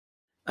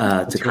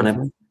to kind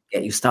of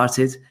get you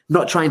started.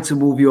 Not trying to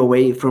move you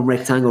away from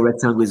Rectangle.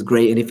 Rectangle is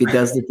great. And if it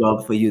does the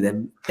job for you,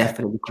 then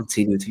definitely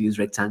continue to use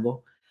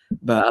Rectangle.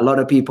 But a lot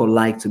of people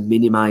like to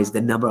minimize the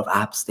number of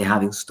apps they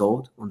have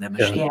installed on their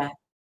machine. Yeah.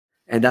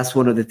 And that's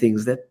one of the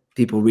things that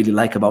people really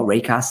like about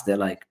Raycast. They're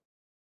like,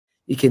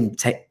 you can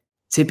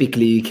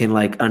typically you can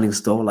like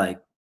uninstall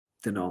like,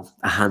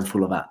 a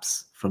handful of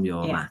apps from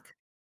your Mac.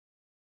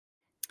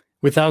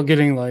 Without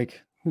getting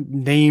like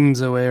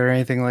names away or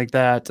anything like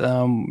that,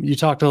 you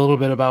talked a little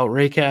bit about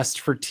Raycast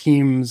for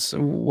Teams.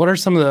 What are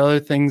some of the other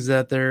things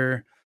that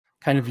they're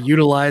kind of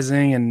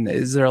utilizing? And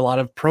is there a lot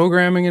of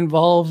programming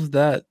involved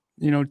that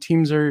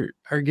teams are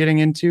getting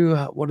into?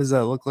 What does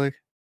that look like?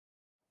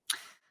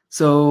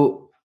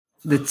 So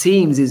the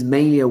Teams is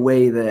mainly a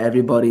way that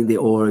everybody in the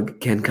org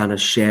can kind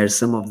of share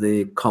some of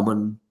the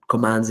common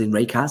commands in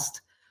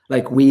Raycast.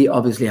 Like we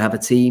obviously have a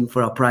team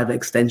for our private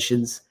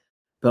extensions,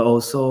 but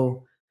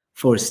also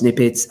for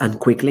snippets and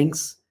quick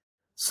links.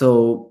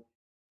 So,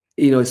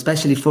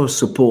 especially for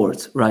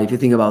support, right? If you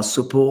think about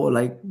support,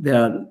 like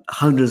there are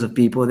hundreds of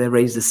people that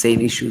raise the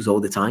same issues all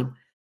the time.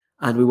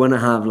 And we want to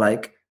have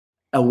like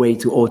a way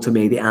to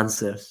automate the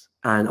answers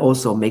and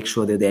also make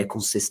sure that they're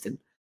consistent.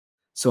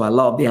 So a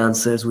lot of the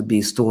answers would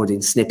be stored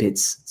in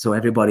snippets. So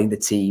everybody in the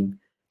team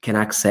can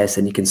access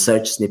and you can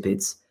search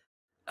snippets.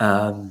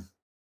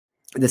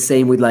 The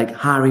same with like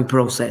hiring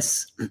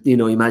process.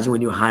 Imagine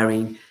when you're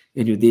hiring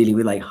and you're dealing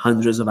with like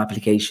hundreds of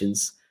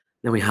applications,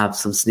 then we have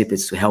some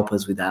snippets to help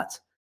us with that.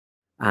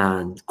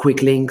 And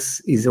quick links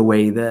is a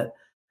way that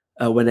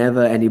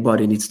whenever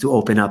anybody needs to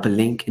open up a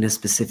link in a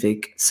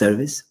specific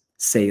service,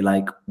 say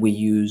like we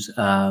use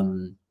like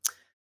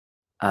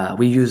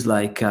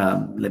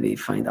let me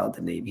find out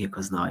the name here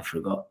because now I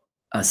forgot.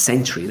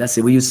 Sentry. That's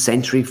it. We use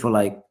Sentry for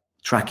like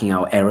tracking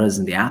our errors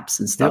in the apps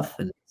and stuff,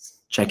 and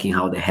checking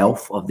how the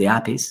health of the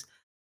app is.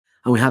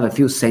 And we have a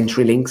few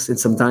Sentry links, and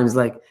sometimes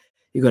like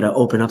you got to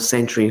open up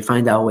Sentry,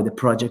 find out where the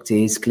project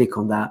is, click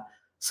on that.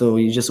 So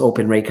you just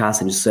open Raycast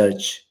and you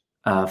search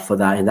for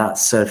that, and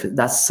that's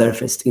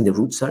surfaced in the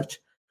root search.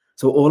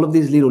 So all of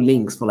these little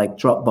links for like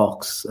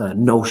Dropbox,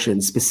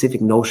 Notion,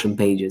 specific Notion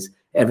pages,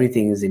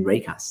 everything is in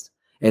Raycast,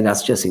 and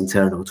that's just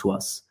internal to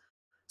us.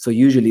 So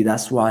usually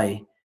that's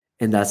why,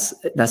 and that's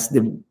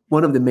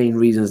one of the main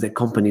reasons that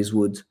companies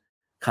would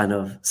kind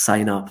of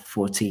sign up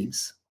for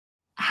Teams.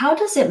 How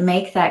does it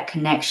make that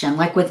connection?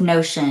 Like with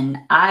Notion,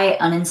 I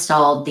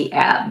uninstalled the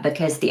app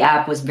because the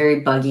app was very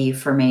buggy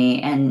for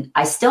me, and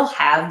I still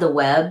have the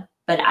web,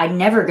 but I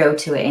never go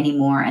to it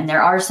anymore. And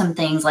there are some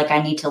things like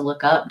I need to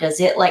look up. Does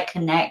it like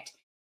connect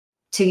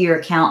to your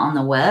account on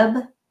the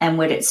web, and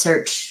would it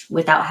search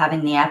without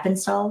having the app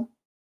installed?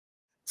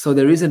 So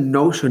there is a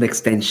Notion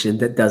extension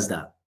that does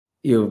that.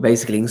 You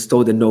basically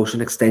install the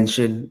Notion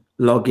extension,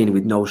 log in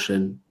with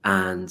Notion,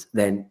 and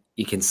then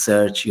you can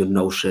search your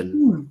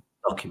Notion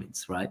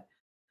documents, right?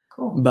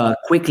 Cool. But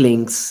quick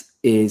links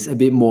is a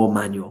bit more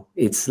manual.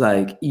 It's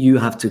like you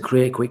have to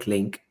create a quick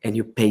link and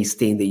you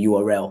paste in the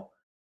URL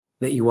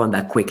that you want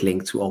that quick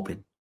link to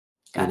open.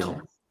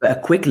 Gotcha. But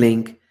a quick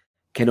link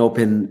can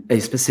open a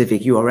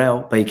specific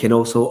URL, but it can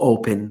also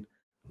open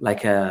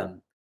like a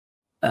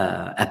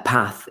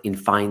path in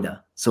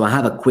Finder. So I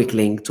have a quick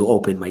link to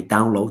open my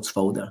downloads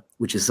folder,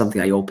 which is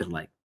something I open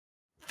like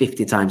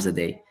 50 times a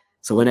day.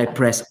 So when I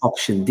press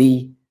Option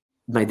D,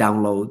 my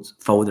downloads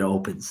folder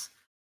opens.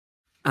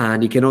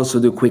 And you can also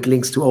do quick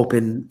links to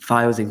open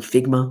files in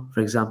Figma,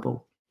 for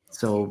example.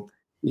 So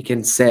you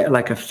can set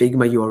like a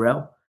Figma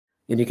URL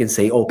and you can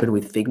say open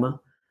with Figma.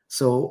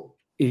 So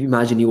if you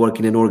imagine you work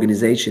in an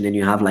organization and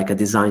you have like a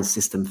design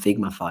system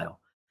Figma file.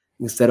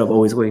 Instead of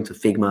always going to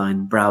Figma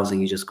and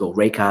browsing, you just go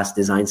Raycast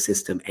design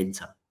system,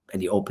 enter,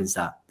 and it opens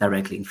that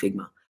directly in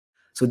Figma.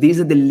 So these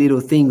are the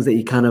little things that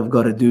you kind of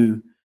got to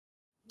do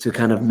to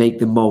kind of make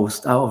the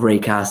most out of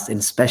Raycast, and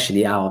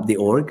especially out of the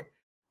org.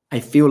 I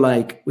feel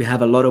like we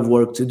have a lot of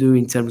work to do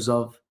in terms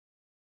of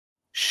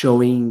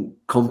showing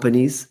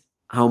companies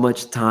how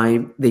much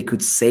time they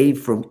could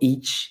save from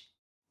each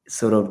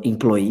sort of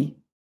employee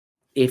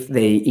if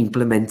they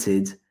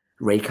implemented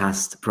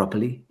Raycast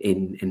properly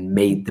and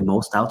made the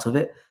most out of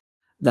it.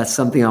 That's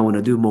something I want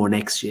to do more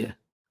next year.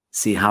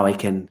 See how I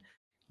can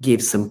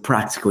give some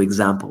practical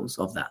examples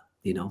of that,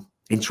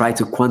 and try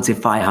to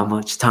quantify how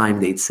much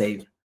time they'd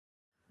save.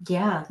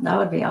 Yeah, that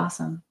would be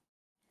awesome.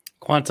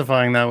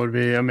 Quantifying that would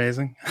be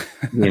amazing.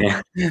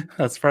 Yeah.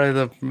 That's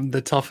probably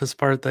the toughest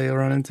part that you'll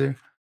run into.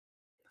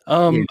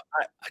 I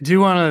do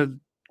want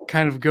to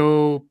kind of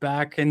go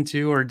back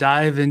into or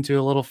dive into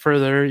a little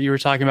further. You were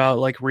talking about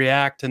like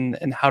React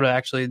and how to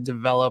actually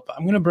develop.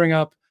 I'm going to bring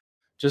up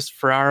just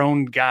for our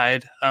own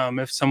guide,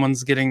 if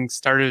someone's getting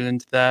started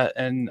into that,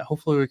 and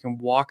hopefully we can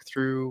walk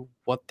through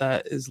what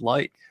that is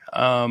like.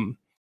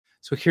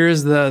 So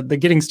here's the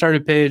getting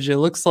started page. It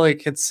looks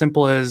like it's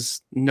simple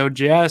as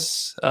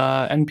Node.js,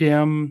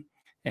 NPM,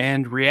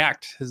 and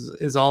React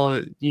is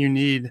all you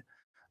need.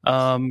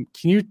 Can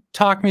you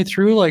talk me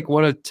through like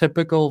what a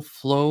typical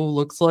flow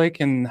looks like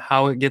and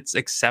how it gets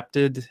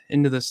accepted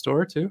into the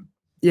store too?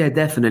 Yeah,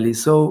 definitely.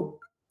 So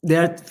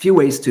there are a few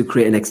ways to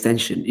create an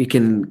extension. You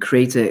can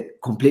create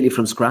it completely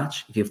from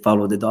scratch. If you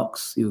follow the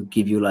docs, it'll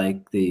give you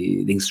like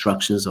the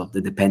instructions of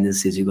the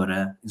dependencies you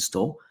gotta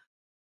install.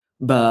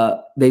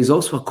 But there's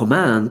also a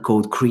command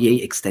called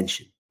create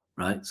extension,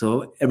 right?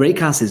 So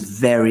Raycast is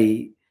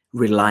very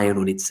reliant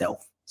on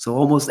itself. So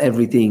almost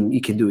everything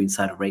you can do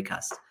inside of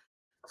Raycast.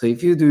 So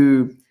if you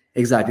do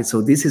exactly,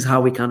 so this is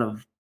how we kind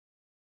of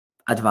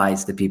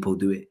advise the people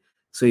do it.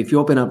 So if you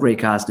open up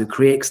Raycast to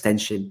create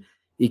extension,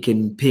 you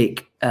can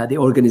pick the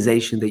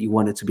organization that you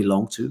want it to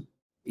belong to,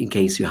 in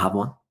case you have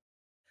one.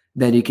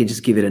 Then you can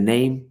just give it a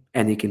name,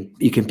 and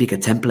you can pick a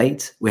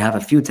template. We have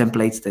a few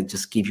templates that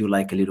just give you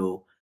like a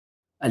little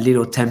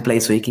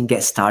template so you can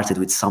get started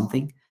with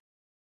something.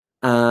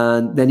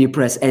 And then you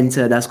press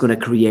enter. That's going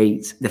to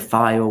create the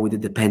file with the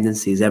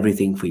dependencies,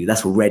 everything for you.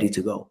 That's ready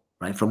to go,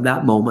 right? From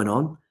that moment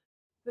on,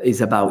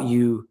 it's about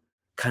you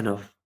kind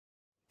of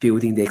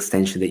building the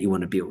extension that you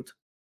want to build.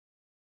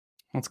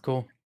 That's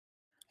cool.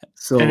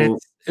 So and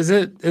is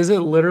it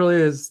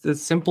literally as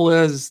simple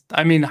as,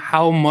 I mean,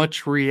 how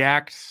much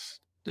React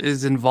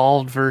is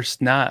involved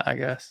versus not, I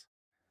guess?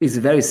 It's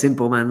very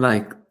simple, man.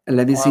 Like,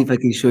 let me see if I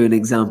can show you an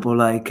example.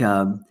 Like,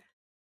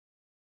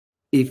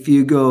 if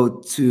you go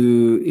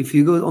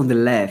on the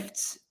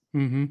left,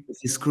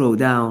 if you scroll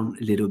down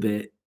a little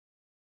bit,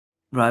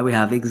 right, we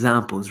have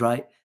examples,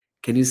 right?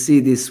 Can you see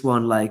this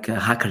one, like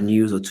Hacker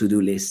News or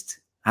To-Do List?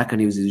 Hacker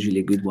News is usually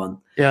a good one.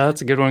 Yeah,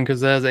 that's a good one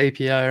because it has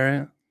API,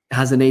 right? It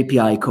has an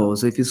API call.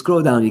 So if you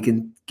scroll down, you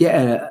can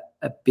get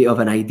a bit of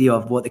an idea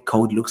of what the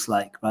code looks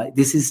like, right?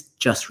 This is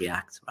just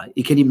React, right?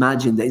 You can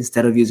imagine that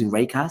instead of using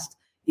Raycast,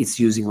 it's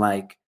using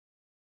like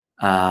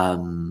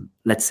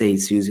let's say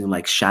it's using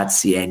like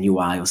ShadCN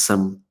UI or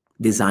some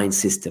design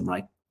system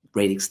like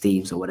Radix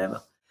Themes or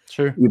whatever.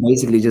 Sure. You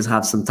basically just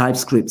have some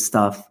TypeScript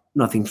stuff,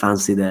 nothing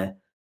fancy there.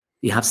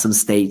 You have some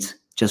state,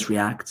 just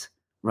React,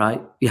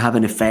 right? You have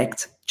an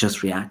effect,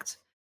 just React.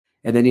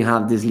 And then you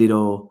have these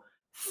little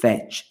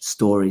fetch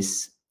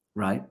stories,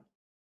 right?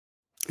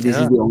 This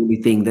is the only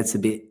thing that's a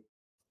bit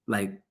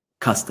like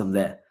custom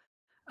there.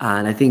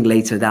 And I think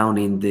later down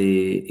in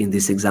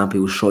this example,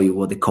 we'll show you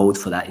what the code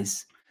for that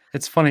is.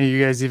 It's funny,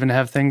 you guys even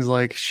have things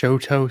like show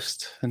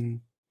toast and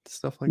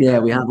stuff like that. Yeah,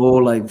 we have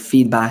all like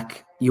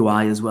feedback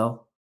UI as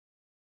well.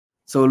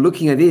 So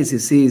looking at this, you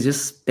see, it's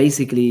just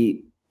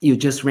basically you're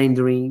just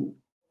rendering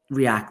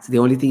React. The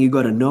only thing you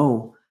got to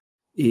know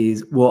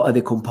is what are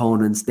the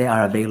components that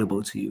are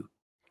available to you.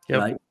 Yep.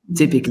 Right?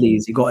 Typically,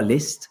 is you got a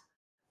list,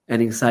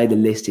 and inside the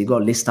list, you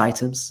got list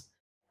items.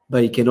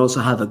 But you can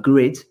also have a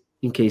grid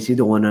in case you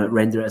don't want to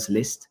render as a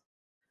list.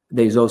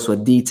 There's also a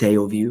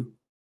detail view,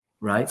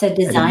 right? It's a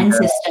design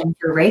system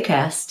for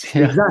Raycast.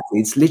 Yeah. Exactly.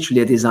 It's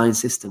literally a design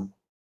system.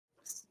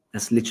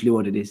 That's literally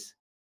what it is.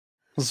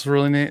 That's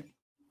really neat.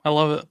 I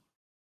love it.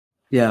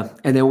 Yeah.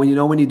 And then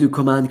when you do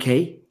Command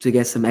K to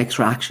get some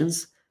extra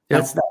actions,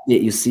 that's that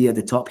bit you see at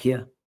the top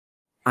here.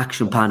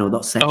 Action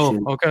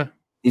panel.section. Oh, okay.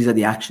 These are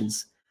the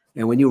actions.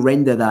 And when you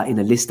render that in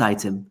a list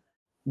item,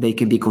 they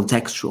can be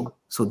contextual.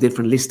 So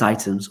different list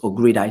items or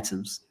grid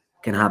items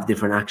can have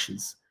different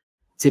actions.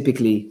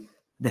 Typically,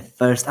 the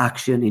first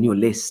action in your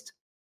list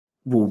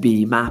will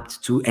be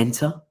mapped to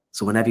enter.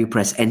 So whenever you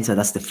press enter,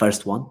 that's the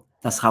first one.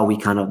 That's how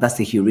that's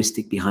the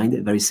heuristic behind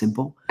it. Very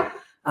simple.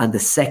 And the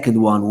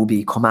second one will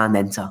be command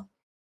enter.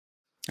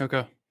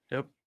 Okay.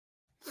 Yep.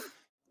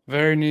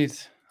 Very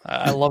neat.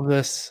 I love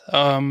this.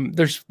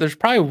 There's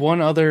probably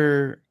one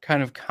other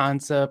kind of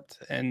concept,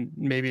 and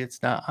maybe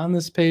it's not on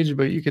this page,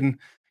 but you can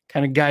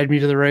kind of guide me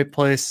to the right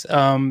place.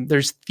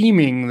 There's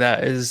theming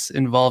that is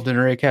involved in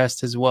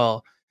Raycast as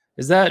well.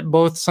 Is that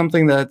both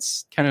something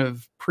that's kind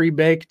of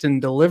pre-baked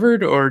and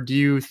delivered, or do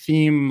you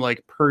theme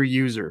like per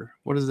user?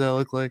 What does that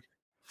look like?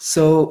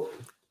 So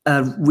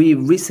we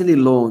recently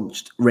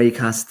launched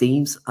Raycast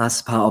themes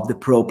as part of the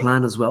Pro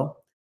plan as well.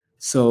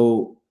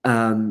 So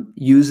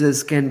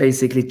users can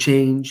basically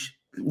change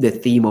the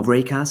theme of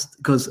Raycast,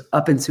 because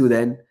up until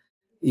then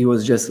it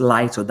was just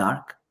light or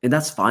dark, and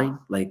that's fine.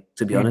 Like,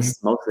 to be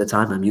honest, most of the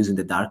time I'm using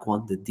the dark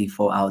one, the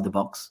default out of the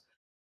box.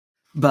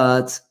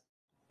 But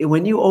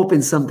when you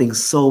open something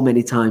so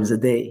many times a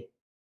day,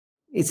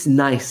 it's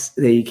nice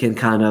that you can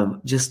kind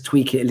of just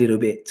tweak it a little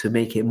bit to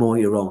make it more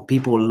your own.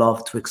 People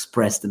love to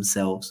express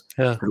themselves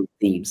through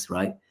themes,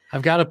 right?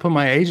 I've got to put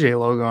my AJ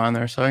logo on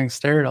there so I can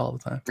stare at it all the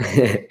time.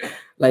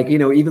 Like,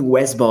 even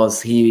Wes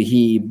Boss,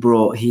 he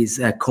brought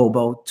his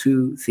Cobalt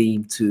 2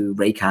 theme to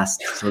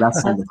Raycast. So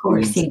that's of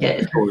course he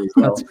did. Well.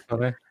 That's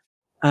funny.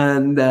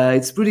 And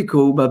it's pretty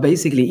cool. But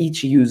basically,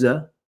 each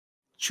user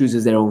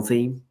chooses their own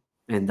theme.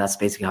 And that's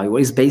basically how it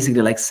works. It's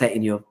basically like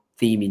setting your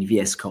theme in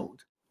VS Code,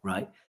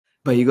 right?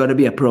 But you got to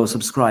be a Pro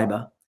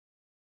subscriber.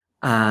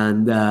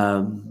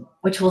 And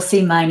which we'll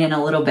see mine in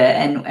a little bit.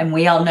 And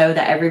we all know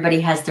that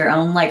everybody has their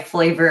own like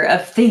flavor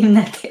of theme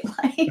that they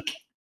like.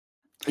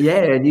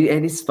 Yeah, and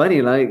it's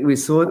funny. Like,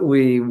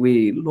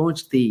 we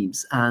launched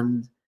themes,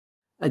 and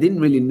I didn't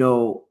really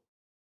know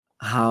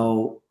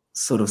how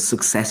sort of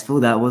successful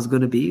that was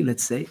going to be,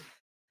 let's say.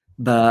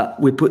 But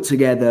we put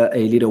together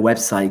a little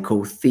website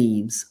called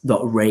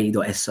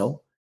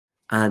themes.ray.so.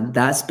 And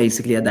that's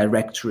basically a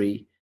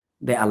directory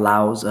that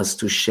allows us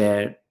to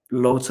share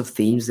loads of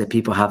themes that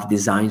people have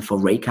designed for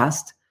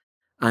Raycast.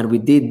 And we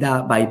did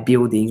that by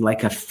building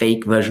like a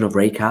fake version of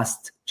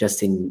Raycast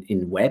just in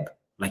web,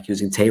 like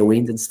using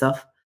Tailwind and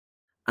stuff.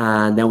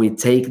 And then we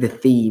take the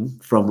theme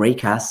from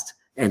Raycast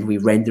and we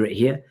render it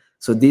here.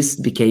 So this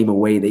became a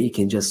way that you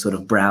can just sort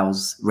of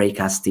browse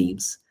Raycast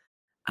themes.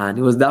 And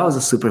that was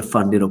a super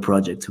fun little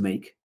project to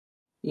make.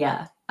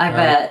 Yeah, I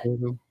bet.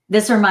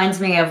 This reminds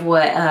me of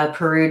what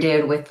Peru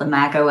did with the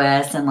Mac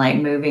OS and like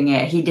moving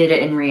it. He did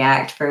it in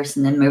React first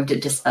and then moved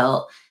it to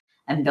Svelte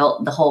and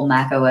built the whole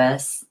Mac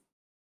OS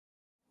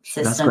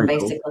system,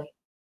 basically. Cool.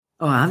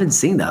 Oh, I haven't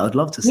seen that. I would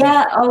love to see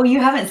that. Yeah. Oh, you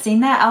haven't seen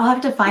that? I'll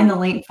have to find the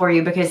link for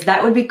you, because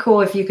that would be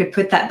cool if you could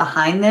put that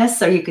behind this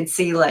so you could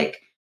see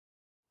like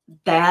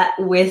that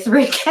with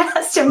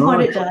Raycast and what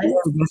it does.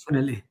 Yeah,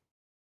 definitely.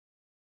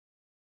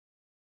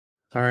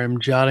 Sorry, I'm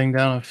jotting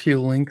down a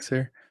few links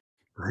here.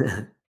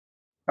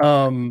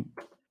 I'm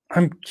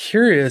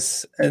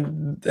curious,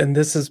 and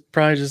this is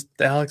probably just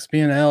Alex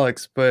being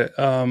Alex, but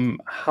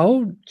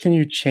how can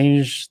you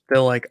change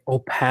the like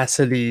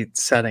opacity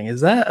setting?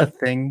 Is that a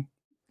thing?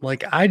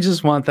 Like, I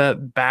just want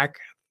that back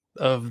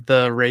of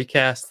the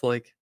Raycast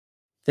like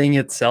thing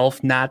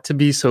itself not to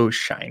be so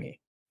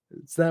shiny.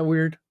 Is that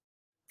weird?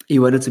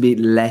 You want it to be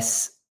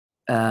less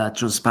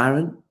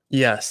transparent?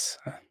 Yes.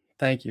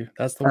 Thank you.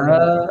 That's the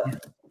word.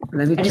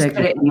 Let me check. Just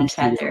put it in the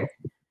chat there.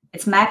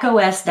 It's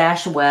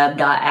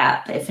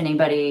macOS-web.app if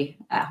anybody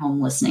at home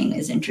listening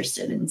is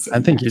interested in seeing I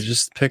think you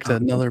just picked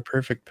another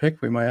perfect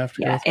pick. We might have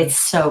to go through. It's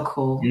so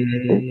cool.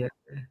 Yeah.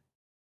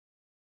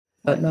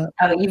 Oh,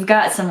 you've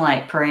got some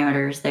like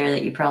parameters there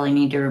that you probably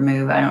need to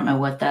remove. I don't know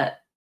what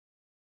that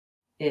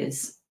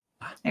is.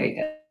 There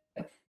you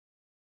go.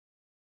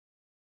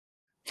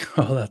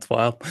 Oh, that's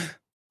wild.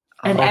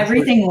 And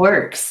everything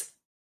works.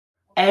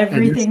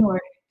 Everything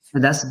works.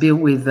 And that's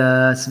built with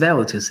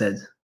Svelte, you said.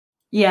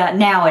 Yeah,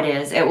 now it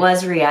is. It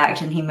was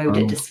React, and he moved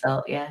it to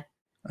Svelte. Yeah.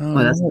 Oh,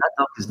 that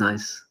doc is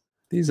nice.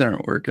 These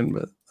aren't working,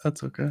 but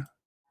that's okay.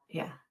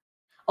 Yeah.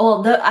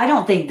 Well, I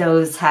don't think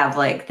those have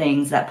like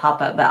things that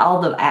pop up, but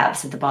all the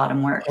apps at the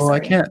bottom work. Oh, I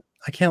can't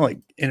like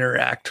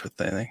interact with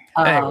anything.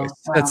 Oh, anyways,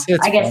 well, it's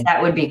I guess fun.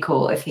 that would be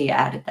cool if he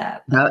added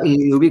that.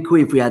 It would be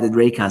cool if we added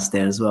Raycast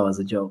there as well as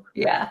a joke.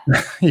 Yeah.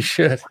 You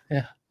should.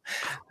 Yeah.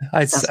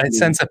 I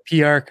sense a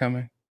PR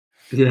coming.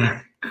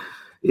 Yeah.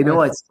 You know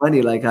what's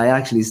funny? Like I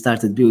actually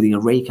started building a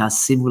Raycast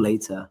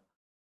simulator,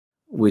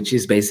 which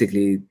is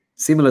basically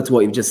similar to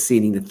what you've just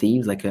seen in the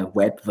themes, like a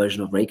web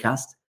version of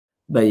Raycast,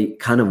 but it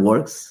kind of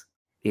works,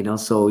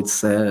 so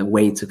it's a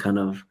way to kind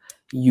of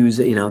use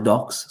it in our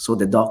docs. So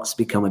the docs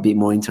become a bit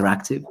more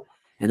interactive.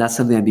 And that's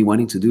something I've been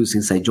wanting to do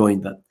since I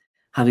joined, but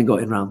haven't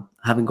gotten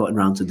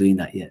around to doing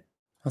that yet.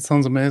 That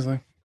sounds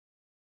amazing.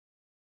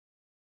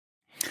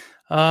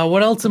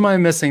 What else am I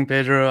missing,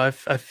 Pedro? I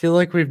feel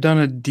like we've done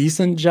a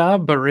decent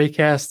job, but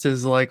Raycast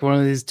is like one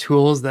of these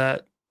tools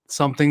that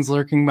something's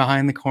lurking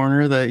behind the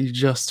corner that you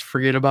just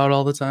forget about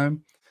all the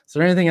time. Is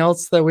there anything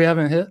else that we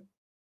haven't hit?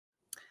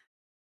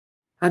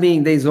 I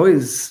mean, there's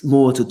always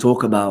more to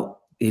talk about,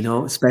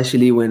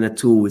 especially when a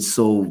tool is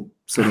so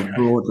sort of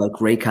broad like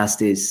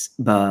Raycast is.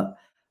 But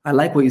I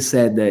like what you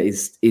said that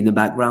is in the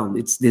background.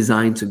 It's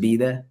designed to be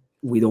there.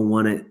 We don't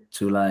want it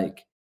to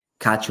like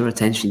catch your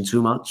attention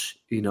too much,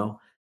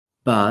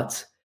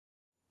 But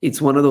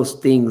it's one of those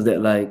things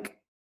that like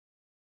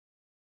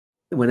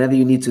whenever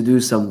you need to do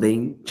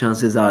something,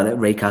 chances are that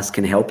Raycast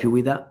can help you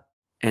with that.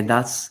 And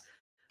that's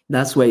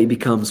where it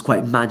becomes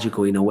quite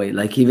magical in a way.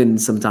 Like even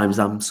sometimes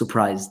I'm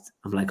surprised.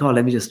 I'm like, oh,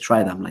 let me just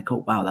try that. I'm like,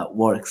 oh, wow, that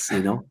works,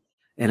 And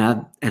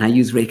I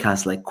use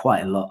Raycast like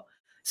quite a lot,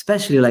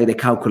 especially like the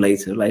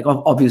calculator. Like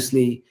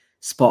obviously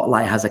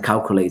Spotlight has a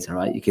calculator,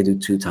 right? You can do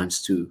 2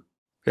 times 2,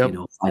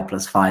 5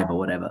 plus 5 or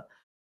whatever.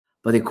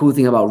 But the cool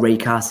thing about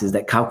Raycast is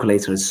that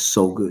calculator is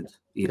so good,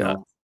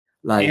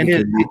 Like and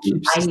it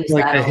keeps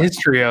like the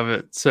history of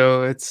it.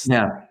 So it's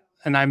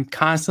and I'm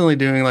constantly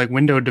doing like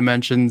window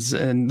dimensions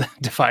and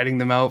dividing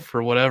them out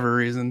for whatever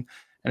reason.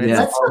 And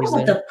let's talk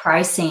about the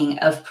pricing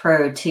of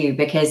Pro too,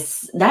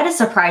 because that is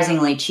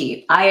surprisingly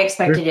cheap. I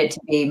expected it to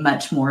be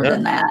much more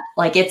than that.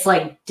 Like it's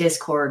like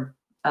Discord,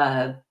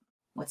 Nitro.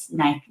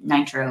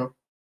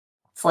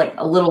 It's like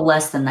a little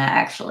less than that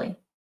actually.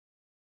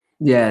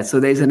 Yeah. So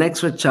there's an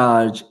extra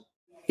charge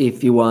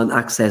if you want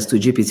access to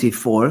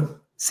GPT-4,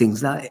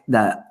 since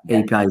that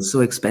API is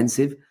so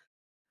expensive.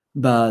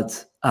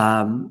 But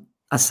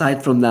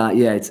aside from that,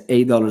 it's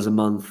 $8 a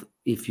month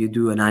if you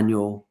do an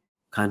annual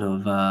kind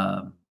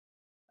of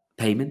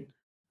payment.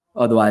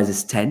 Otherwise,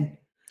 it's $10.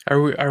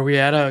 Are we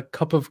at a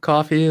cup of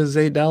coffee is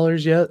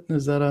 $8 yet?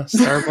 Is that a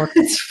Starbucks?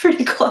 It's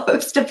pretty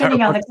close,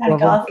 depending on the kind of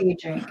coffee you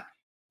drink.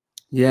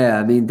 Yeah,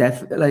 I mean,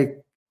 definitely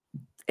like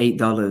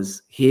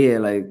 $8 here.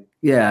 Like,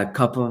 a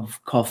cup of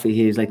coffee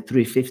here is like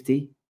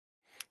 $3.50.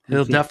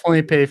 He'll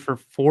definitely pay for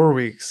 4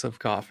 weeks of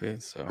coffee.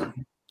 So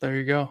there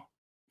you go.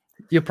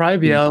 You'll probably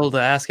be able to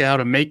ask how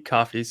to make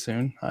coffee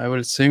soon, I would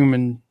assume,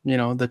 in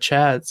the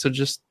chat. So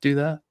just do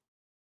that.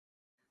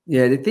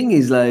 Yeah, the thing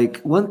is,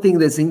 like, one thing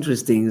that's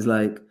interesting is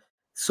like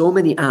so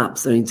many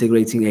apps are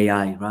integrating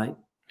AI, right?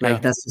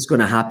 Like that's just going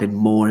to happen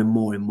more and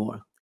more and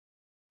more.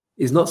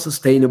 It's not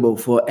sustainable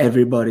for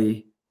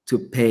everybody to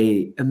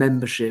pay a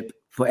membership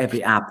for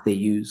every app they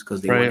use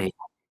because they want AI.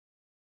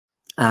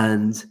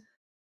 And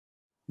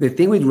the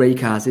thing with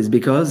Raycast is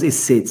because it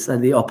sits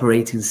at the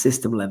operating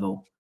system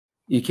level,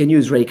 you can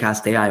use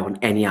Raycast AI on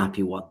any app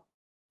you want,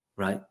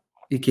 right?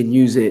 You can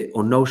use it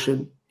on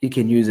Notion. You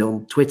can use it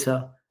on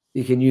Twitter.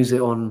 You can use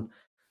it on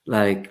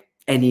like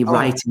any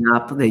writing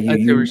app that you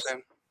use,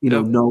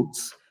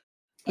 notes.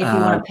 If you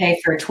want to pay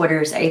for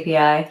Twitter's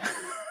API.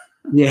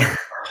 Yeah.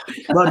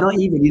 Well, not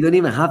even. You don't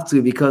even have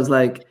to, because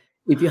like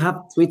if you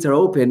have Twitter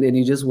open and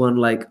you just want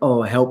like,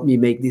 oh, help me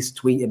make this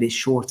tweet a bit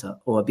shorter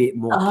or a bit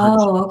more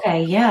punchy,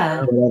 okay,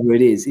 yeah. whatever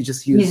it is, you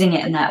just using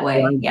it in that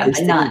way. Yeah,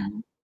 but not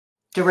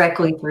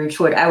directly through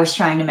Twitter. I was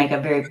trying to make a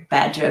very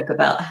bad joke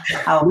about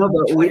how. No,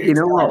 but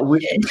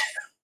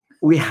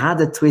we had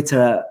a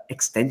Twitter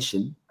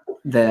extension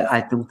that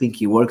I don't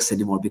think it works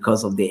anymore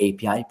because of the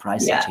API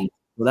pricing change.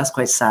 Well, that's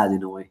quite sad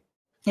in a way.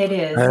 It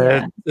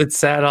is. It's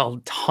sad. A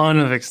ton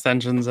of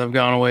extensions have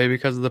gone away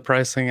because of the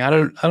pricing. I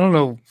don't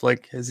know.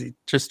 Like, is he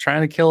just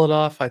trying to kill it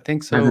off? I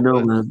think so. I don't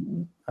know,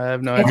 man. I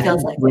have no idea.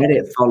 Like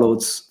Reddit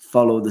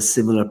followed a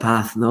similar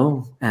path,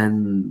 no?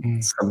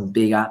 And some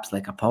big apps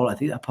like Apollo. I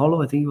think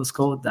it was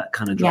called, that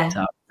kind of dropped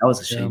out. That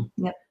was a shame.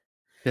 Yep.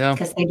 Yeah.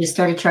 Because they just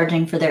started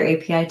charging for their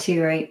API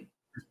too, right?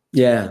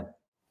 Yeah,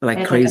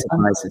 like crazy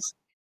prices.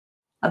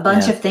 A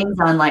bunch of things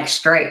on like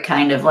strike,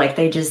 kind of like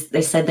they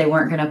said they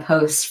weren't going to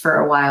post for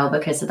a while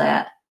because of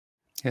that.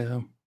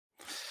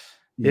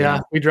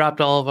 Yeah, we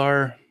dropped all of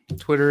our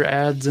Twitter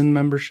ads and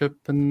membership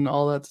and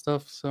all that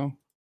stuff. So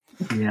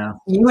yeah,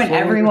 you and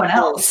everyone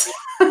else.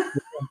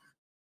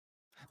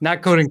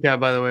 Not Coding Cat,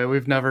 by the way.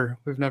 We've never.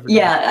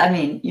 Yeah, I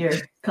mean your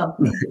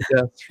company.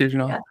 Yeah,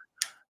 Fusion Auth.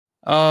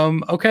 Yeah.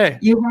 Okay.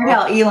 You heard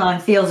how Elon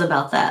feels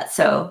about that,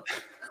 so.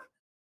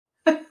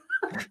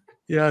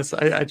 Yes,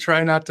 I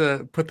try not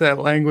to put that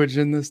language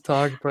in this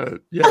talk,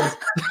 but yes.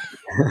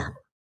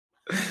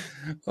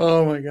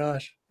 Oh my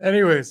gosh.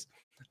 Anyways,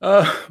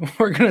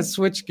 we're gonna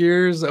switch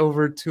gears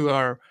over to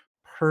our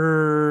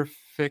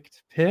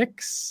perfect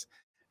picks,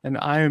 and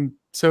I am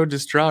so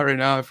distraught right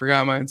now. I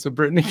forgot mine. So,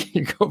 Brittany, can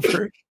you go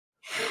first?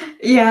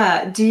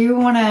 Yeah. Do you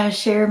want to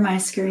share my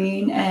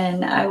screen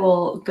and I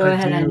will go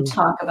ahead and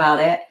talk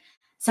about it?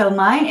 So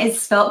mine is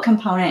Svelte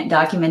component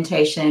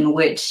documentation,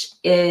 which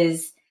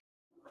is,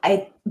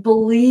 I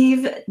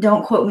believe,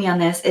 don't quote me on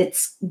this,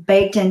 it's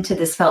baked into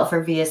the Svelte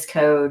for VS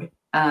Code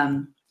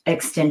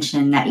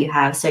extension that you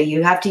have. So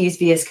you have to use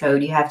VS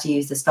Code, you have to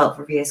use the Svelte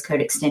for VS Code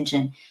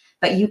extension,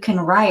 but you can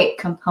write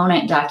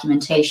component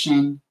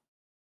documentation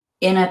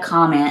in a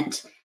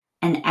comment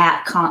and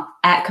at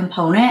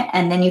component,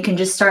 and then you can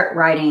just start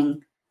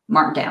writing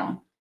Markdown.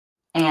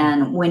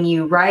 And when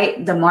you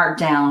write the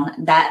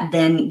Markdown, that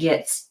then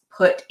gets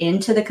put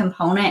into the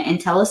component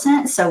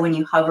IntelliSense. So when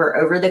you hover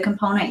over the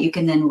component, you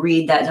can then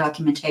read that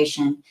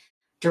documentation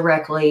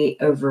directly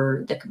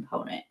over the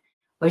component,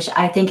 which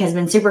I think has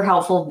been super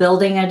helpful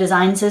building a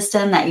design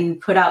system that you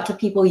put out to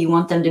people. You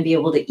want them to be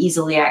able to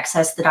easily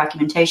access the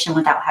documentation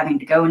without having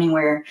to go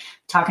anywhere.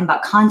 Talking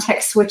about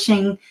context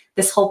switching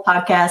this whole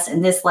podcast,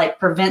 and this like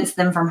prevents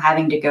them from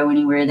having to go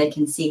anywhere. They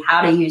can see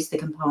how to use the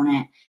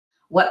component,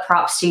 what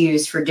props to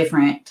use for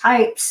different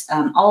types,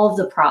 all of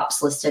the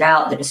props listed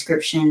out, the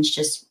descriptions,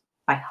 just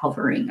by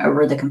hovering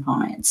over the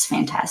component. It's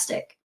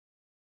fantastic.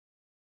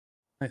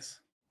 Nice.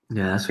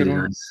 Yeah, that's really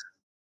nice.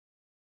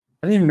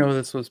 I didn't even know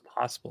this was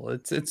possible.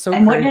 It's so.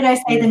 And what did I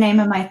say the name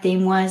of my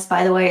theme was,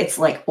 by the way? It's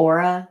like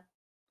Aura.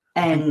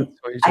 And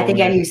I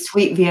think I use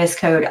sweet VS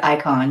Code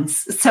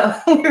icons. So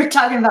we were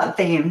talking about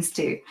themes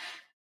too.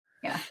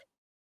 Yeah.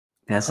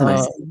 That's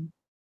nice.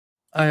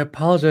 I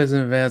apologize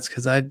in advance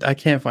because I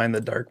can't find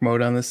the dark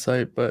mode on this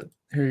site, but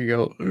here you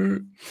go.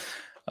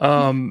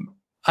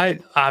 I'm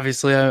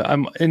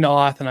in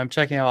Auth and I'm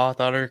checking out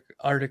Auth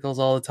articles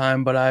all the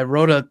time, but I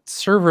wrote a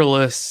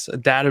serverless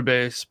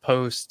database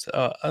post,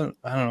 I don't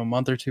know, a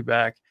month or two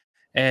back.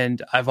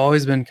 And I've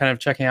always been kind of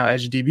checking out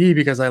EdgeDB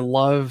because I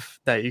love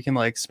that you can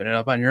like spin it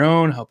up on your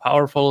own, how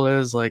powerful it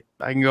is. Like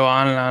I can go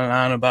on and on and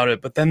on about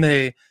it. But then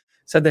they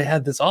said they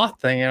had this Auth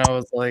thing and I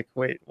was like,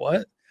 wait,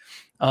 what?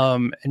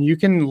 And you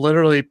can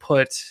literally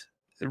put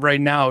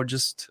right now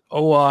just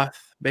OAuth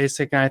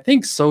basic, and I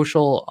think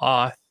social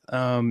auth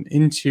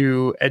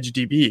into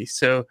EdgeDB.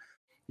 So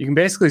you can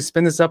basically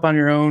spin this up on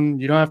your own.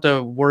 You don't have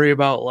to worry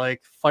about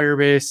like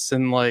Firebase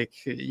and like,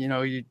 you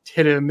know, you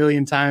hit it a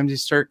million times, you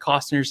start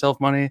costing yourself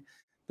money.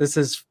 This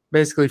is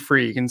basically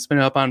free. You can spin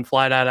it up on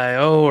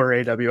Fly.io or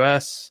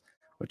AWS,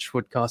 which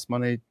would cost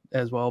money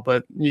as well,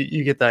 but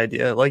you get the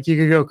idea. Like you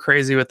could go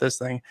crazy with this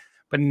thing.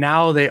 But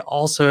now they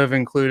also have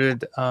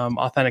included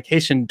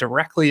authentication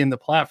directly in the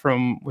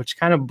platform, which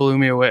kind of blew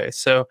me away.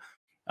 So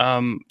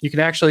you can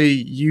actually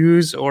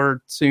use,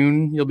 or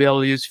soon you'll be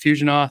able to use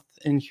Fusion Auth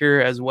in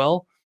here as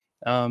well.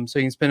 So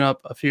you can spin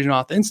up a Fusion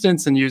Auth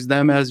instance and use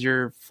them as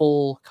your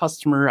full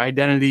customer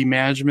identity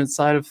management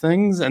side of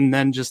things, and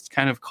then just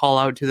kind of call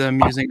out to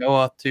them using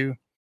OAuth too.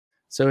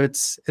 So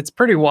it's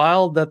pretty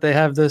wild that they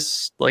have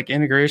this like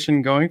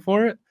integration going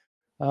for it.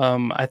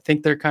 I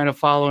think they're kind of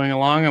following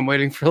along. I'm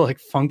waiting for like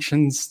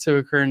functions to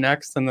occur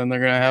next, and then they're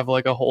going to have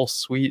like a whole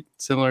suite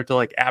similar to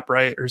like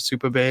AppWrite or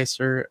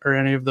Supabase or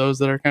any of those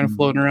that are kind of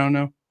floating around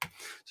now.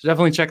 So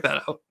definitely check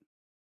that out.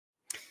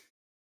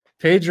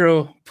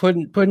 Pedro,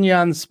 putting you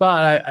on the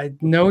spot. I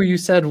know you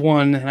said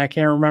one, and I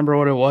can't remember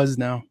what it was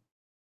now.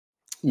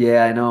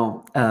 Yeah, I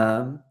know.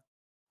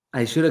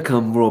 I should have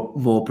come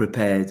more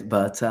prepared,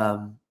 but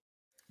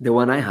the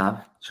one I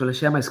have, shall I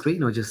share my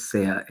screen or just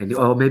say it?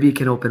 Or maybe you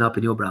can open up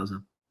in your browser.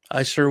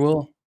 I sure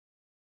will.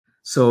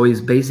 So it's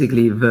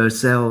basically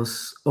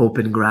Vercel's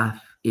Open Graph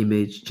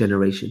image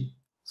generation.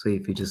 So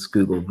if you just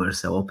Google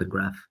Vercel Open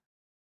Graph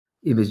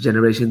image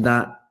generation,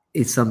 that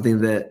is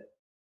something that,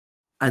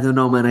 I don't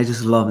know, man, I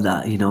just love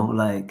that, you know,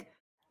 like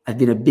I've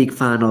been a big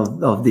fan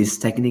of this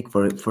technique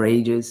for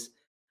ages.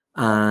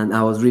 And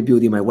I was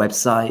rebuilding my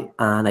website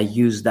and I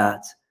used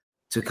that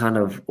to kind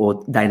of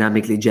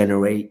dynamically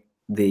generate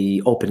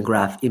the Open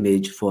Graph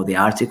image for the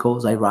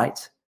articles I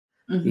write.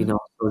 You know,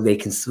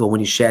 so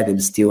when you share them,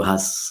 still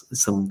has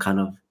some kind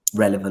of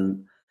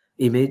relevant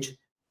image.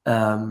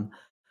 But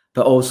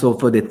also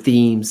for the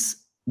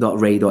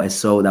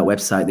themes.ray.so, that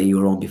website that you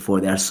were on before,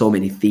 there are so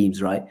many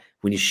themes, right?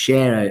 When you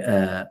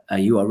share a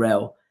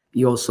URL,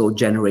 it also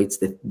generates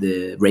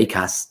the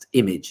Raycast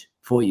image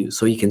for you.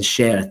 So you can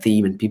share a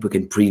theme and people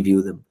can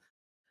preview them.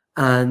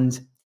 And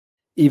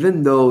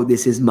even though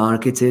this is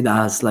marketed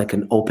as like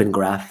an Open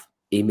Graph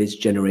image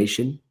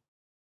generation,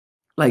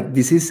 like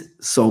this is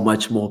so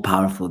much more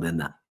powerful than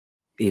that.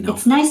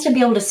 It's nice to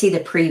be able to see the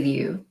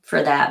preview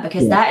for that,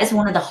 because that is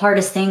one of the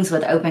hardest things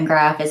with Open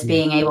Graph is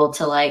being able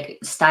to like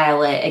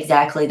style it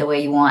exactly the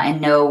way you want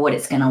and know what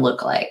it's going to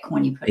look like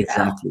when you put it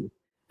out. Exactly.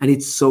 And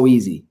it's so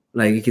easy.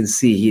 Like you can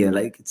see here,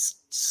 like it's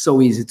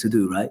so easy to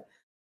do, right?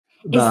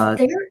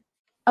 But is there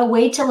a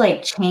way to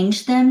like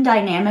change them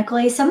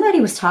dynamically?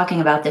 Somebody was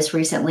talking about this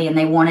recently and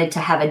they wanted to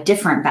have a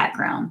different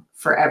background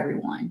for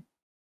everyone.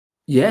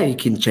 Yeah, you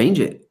can change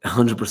it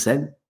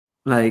 100%.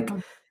 Like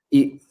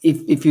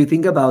if you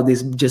think about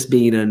this just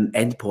being an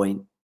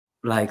endpoint,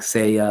 like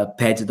say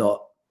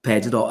ped.ro,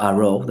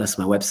 that's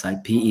my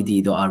website,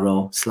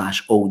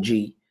 ped.ro/OG,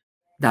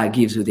 that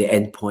gives you the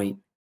endpoint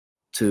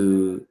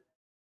to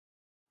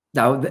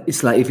that.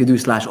 It's like if you do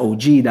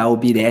 /OG, that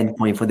would be the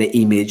endpoint for the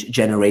image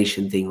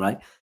generation thing, right?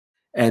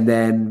 And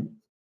then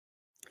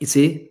you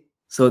see,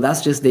 so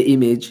that's just the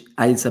image,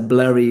 and it's a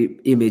blurry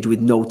image with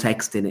no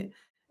text in it.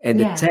 And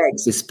the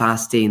text is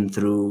passed in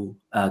through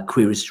a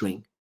query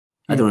string.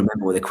 I don't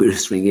remember what the query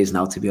string is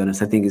now, to be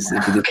honest. I think it's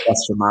if you do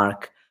question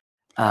mark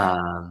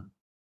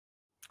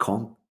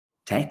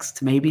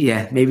text, maybe.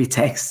 Yeah, maybe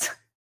text.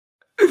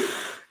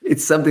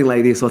 It's something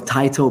like this, or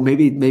title.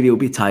 Maybe it'll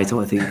be title,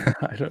 I think.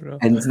 I don't know.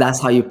 And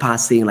that's how you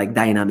pass in like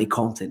dynamic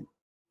content.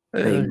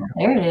 There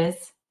it is.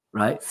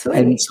 Right? Sweet.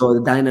 And so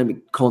the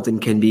dynamic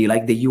content can be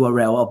like the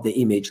URL of the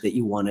image that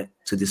you want it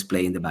to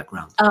display in the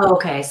background. Oh,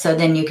 okay. So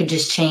then you could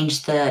just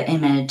change the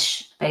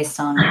image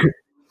based on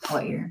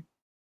what you're...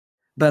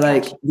 But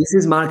like this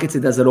is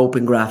marketed as an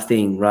Open Graph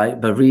thing, right?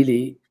 But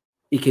really,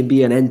 it can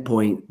be an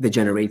endpoint that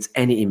generates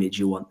any image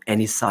you want,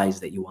 any size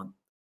that you want.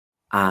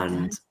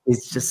 And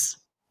it's just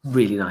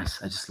really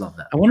nice. I just love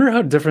that. I wonder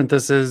how different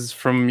this is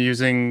from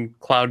using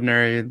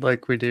Cloudinary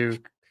like we do.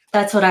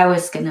 That's what I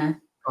was going to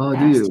Oh,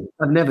 do you?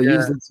 I've never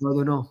used it, so I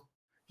don't know.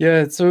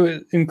 Yeah, so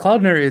in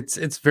Cloudinary,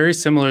 it's very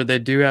similar. They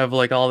do have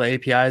like all the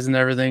APIs and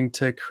everything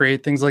to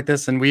create things like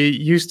this. And we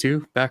used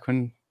to, back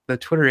when the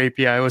Twitter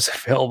API was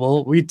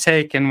available, we'd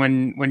take, and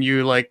when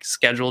you like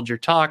scheduled your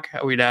talk,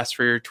 we'd ask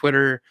for your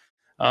Twitter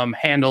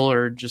handle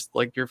or just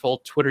like your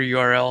full Twitter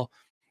URL.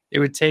 It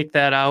would take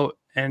that out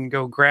and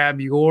go grab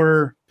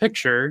your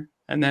picture,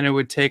 and then it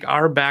would take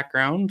our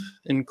background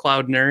in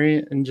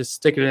Cloudinary and just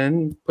stick it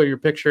in, put your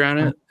picture on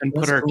it, and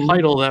put our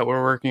title that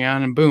we're working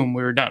on, and boom,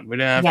 we were done. We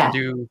didn't have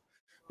to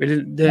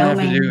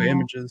do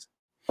images.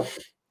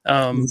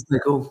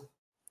 Cool.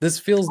 This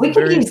feels we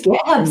could use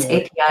GitHub's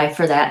API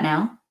for that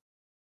now.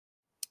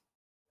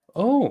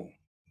 Oh,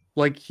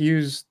 like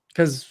use,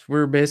 because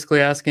we're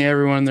basically asking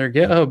everyone their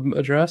GitHub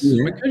address.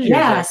 Yeah. We could use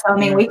that. So I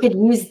mean, we could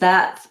use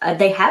that.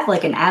 They have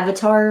like an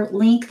avatar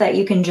link that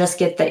you can just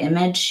get the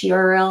image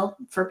URL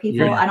for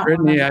people. Yeah, I don't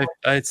Brittany,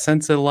 I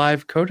sense a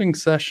live coding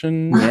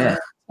session. Yeah,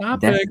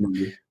 topic.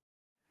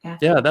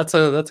 Yeah, that's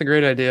a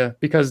great idea,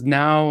 because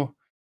now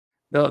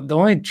the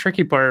only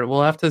tricky part,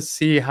 we'll have to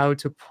see how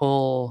to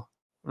pull.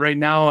 Right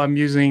now,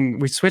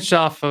 we switched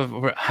off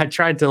of. I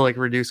tried to like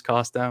reduce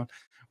cost down.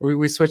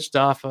 We switched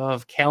off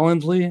of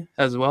Calendly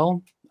as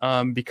well,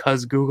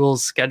 because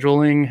Google's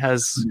scheduling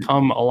has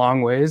come a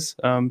long ways.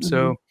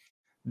 So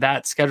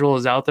that schedule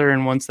is out there,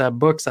 and once that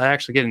books, I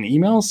actually get an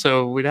email.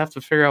 So we'd have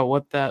to figure out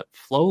what that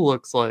flow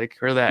looks like,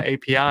 or that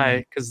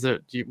API, because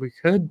we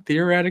could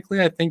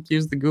theoretically, I think,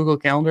 use the Google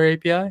Calendar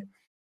API.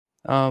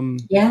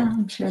 Yeah,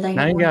 I'm sure they.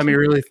 Now you got me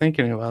really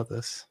thinking about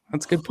this.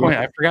 That's a good point.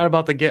 I forgot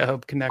about the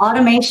GitHub connection.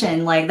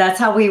 Automation, like that's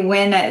how we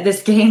win at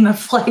this game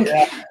of like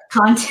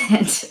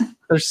content.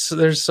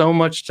 There's so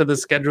much to the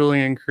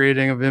scheduling and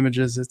creating of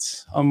images.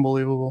 It's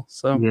unbelievable.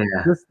 So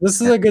this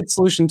is a good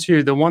solution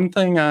too. The one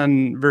thing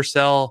on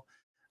Vercel,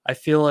 I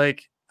feel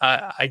like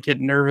I get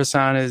nervous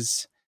on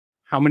is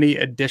how many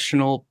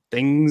additional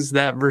things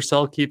that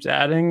Vercel keeps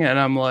adding. And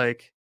I'm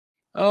like,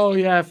 oh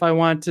yeah, if I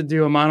want to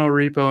do a mono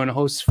repo and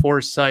host 4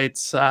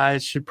 sites, I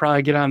should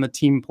probably get on the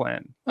team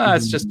plan.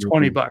 It's just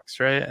 $20,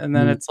 right? And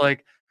then it's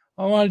like,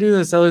 I want to do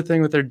this other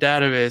thing with their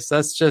database.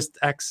 That's just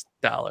X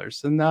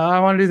dollars. And now I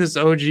want to do this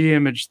OG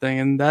image thing,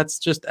 and that's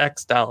just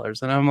X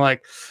dollars. And I'm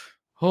like,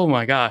 oh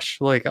my gosh,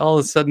 like all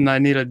of a sudden I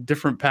need a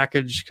different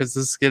package because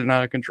this is getting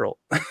out of control.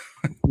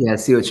 Yeah, I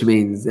see what you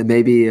mean.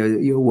 Maybe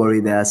you're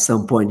worried that at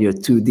some point you're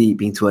too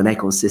deep into an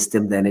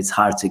ecosystem, then it's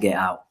hard to get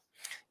out.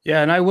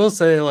 Yeah, and I will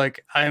say,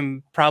 like,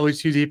 I'm probably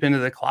too deep into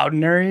the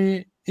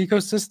Cloudinary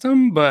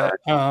ecosystem, but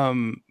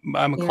I'm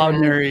a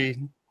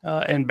Cloudinary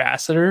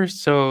ambassador,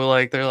 so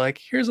like they're like,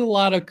 here's a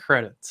lot of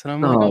credits, and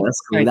I'm like, oh, that's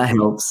cool. That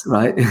helps,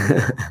 right?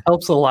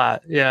 Helps a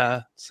lot,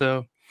 yeah.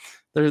 So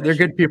they're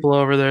good people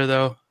over there,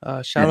 though.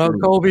 Shout out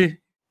Colby.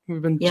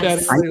 We've been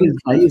chatting.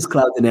 I use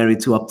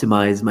Cloudinary to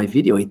optimize my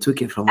video. He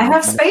took it from. I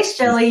have Space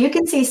Jelly. You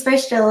can see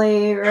Space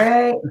Jelly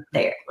right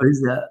there. What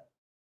is that?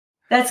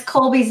 That's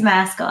Colby's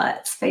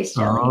mascot, Space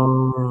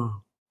Jelly.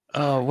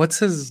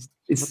 What's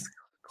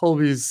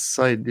Colby's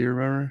site? Do you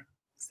remember?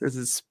 Is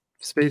it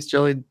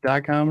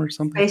spacejelly.com or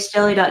something?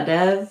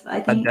 Spacejelly.dev, I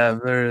think.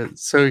 Dev. There it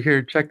is. So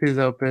here, check these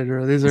out,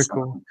 Pedro. These are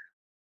cool.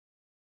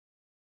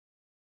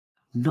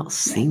 Not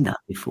seen that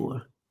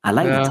before. I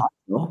like the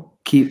title.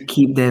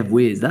 Keep dev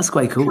whiz. That's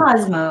quite cool.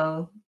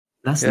 Cosmo.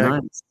 That's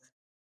nice.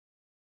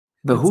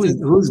 But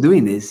who's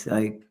doing this?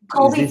 Like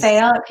Colby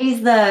Fayok,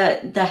 he's the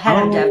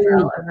head of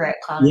DevRel over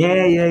at Cloud.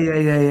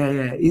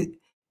 Yeah.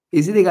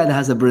 Is he the guy that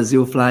has a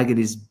Brazil flag in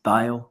his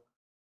bio?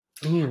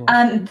 Ooh.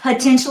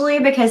 Potentially,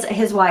 because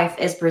his wife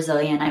is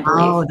Brazilian, I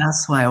believe. Oh,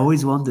 that's why I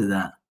always wondered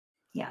that.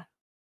 Yeah.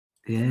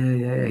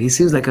 Yeah. He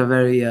seems like a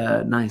very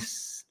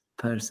nice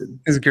person.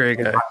 He's a great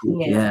guy.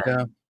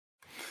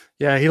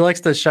 Yeah, he likes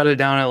to shut it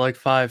down at like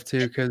 5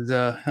 too, because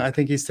I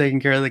think he's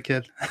taking care of the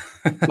kid.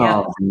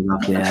 Yeah,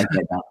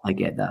 I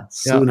get that.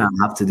 Soon I'll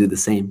have to do the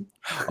same.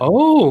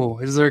 Oh,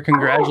 is there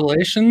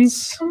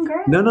congratulations?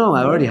 Congrats. No,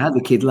 I already had the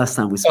kid last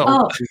time we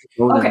spoke.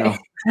 Okay.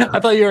 I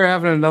thought you were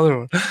having another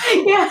one.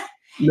 Yeah.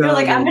 You're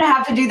like, I'm going to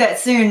have to do that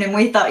soon. And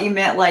we thought you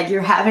meant like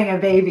you're having a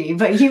baby,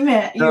 but you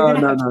meant you're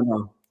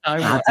No. I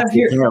have to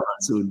take care of her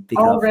soon.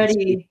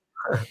 Already.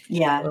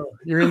 Yeah. Oh,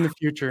 you're in the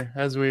future,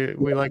 as we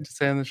like to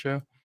say on the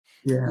show.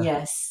 Yeah.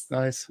 Yes.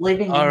 Nice.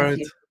 Living in the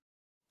future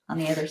on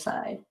the other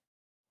side.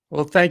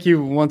 Well, thank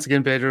you once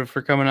again, Pedro,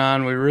 for coming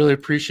on. We really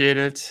appreciate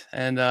it.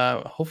 And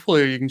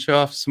hopefully you can show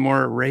off some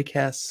more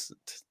Raycast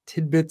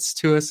tidbits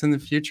to us in the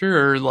future,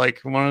 or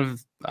like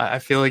I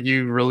feel like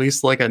you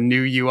released like a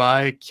new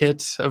UI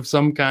kit of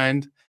some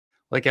kind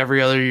like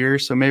every other year.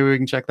 So maybe we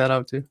can check that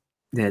out too.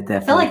 Yeah,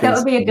 definitely. I feel like that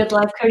would be a good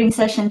live coding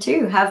session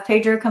too. Have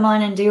Pedro come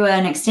on and do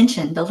an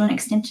extension, build an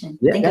extension.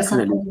 Yeah,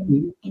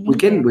 definitely. We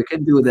can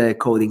do the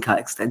coding cat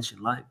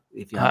extension live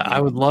if you.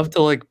 I would love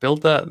to like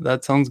build that.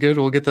 That sounds good.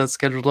 We'll get that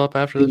scheduled up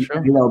after the show.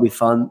 I think that'll be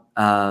fun.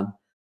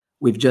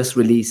 We've just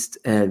released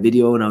a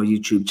video on our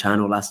YouTube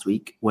channel last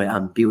week where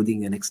I'm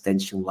building an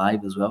extension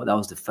live as well. That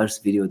was the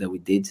first video that we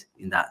did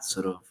in that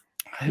sort of.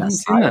 I haven't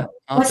seen that.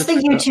 What's the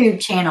YouTube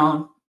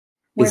channel?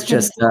 It's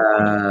just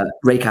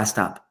Raycast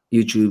app.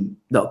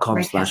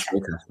 YouTube.com/Raycast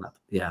app.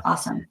 Yeah.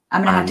 Awesome.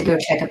 I'm gonna have to go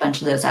check a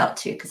bunch of those out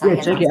too.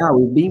 Check it out.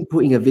 We've been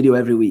putting a video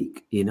every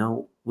week. You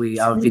know,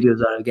 our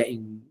videos are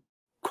getting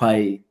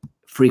quite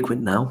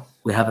frequent now.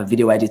 We have a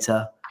video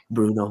editor,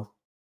 Bruno,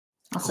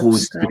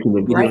 who's taking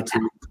the video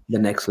to the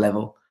next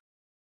level.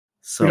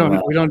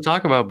 So we don't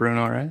talk about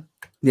Bruno, right?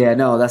 Yeah,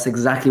 no, that's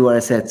exactly what I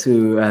said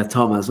to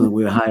Thomas when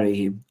we were hiring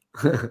him.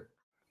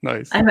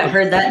 Nice. I haven't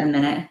heard that in a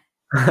minute.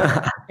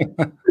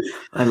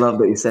 I love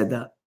that you said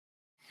that.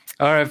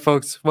 All right,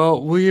 folks.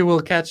 Well, we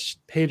will catch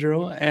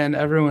Pedro and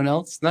everyone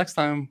else next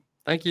time.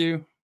 Thank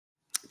you.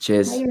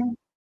 Cheers. Bye.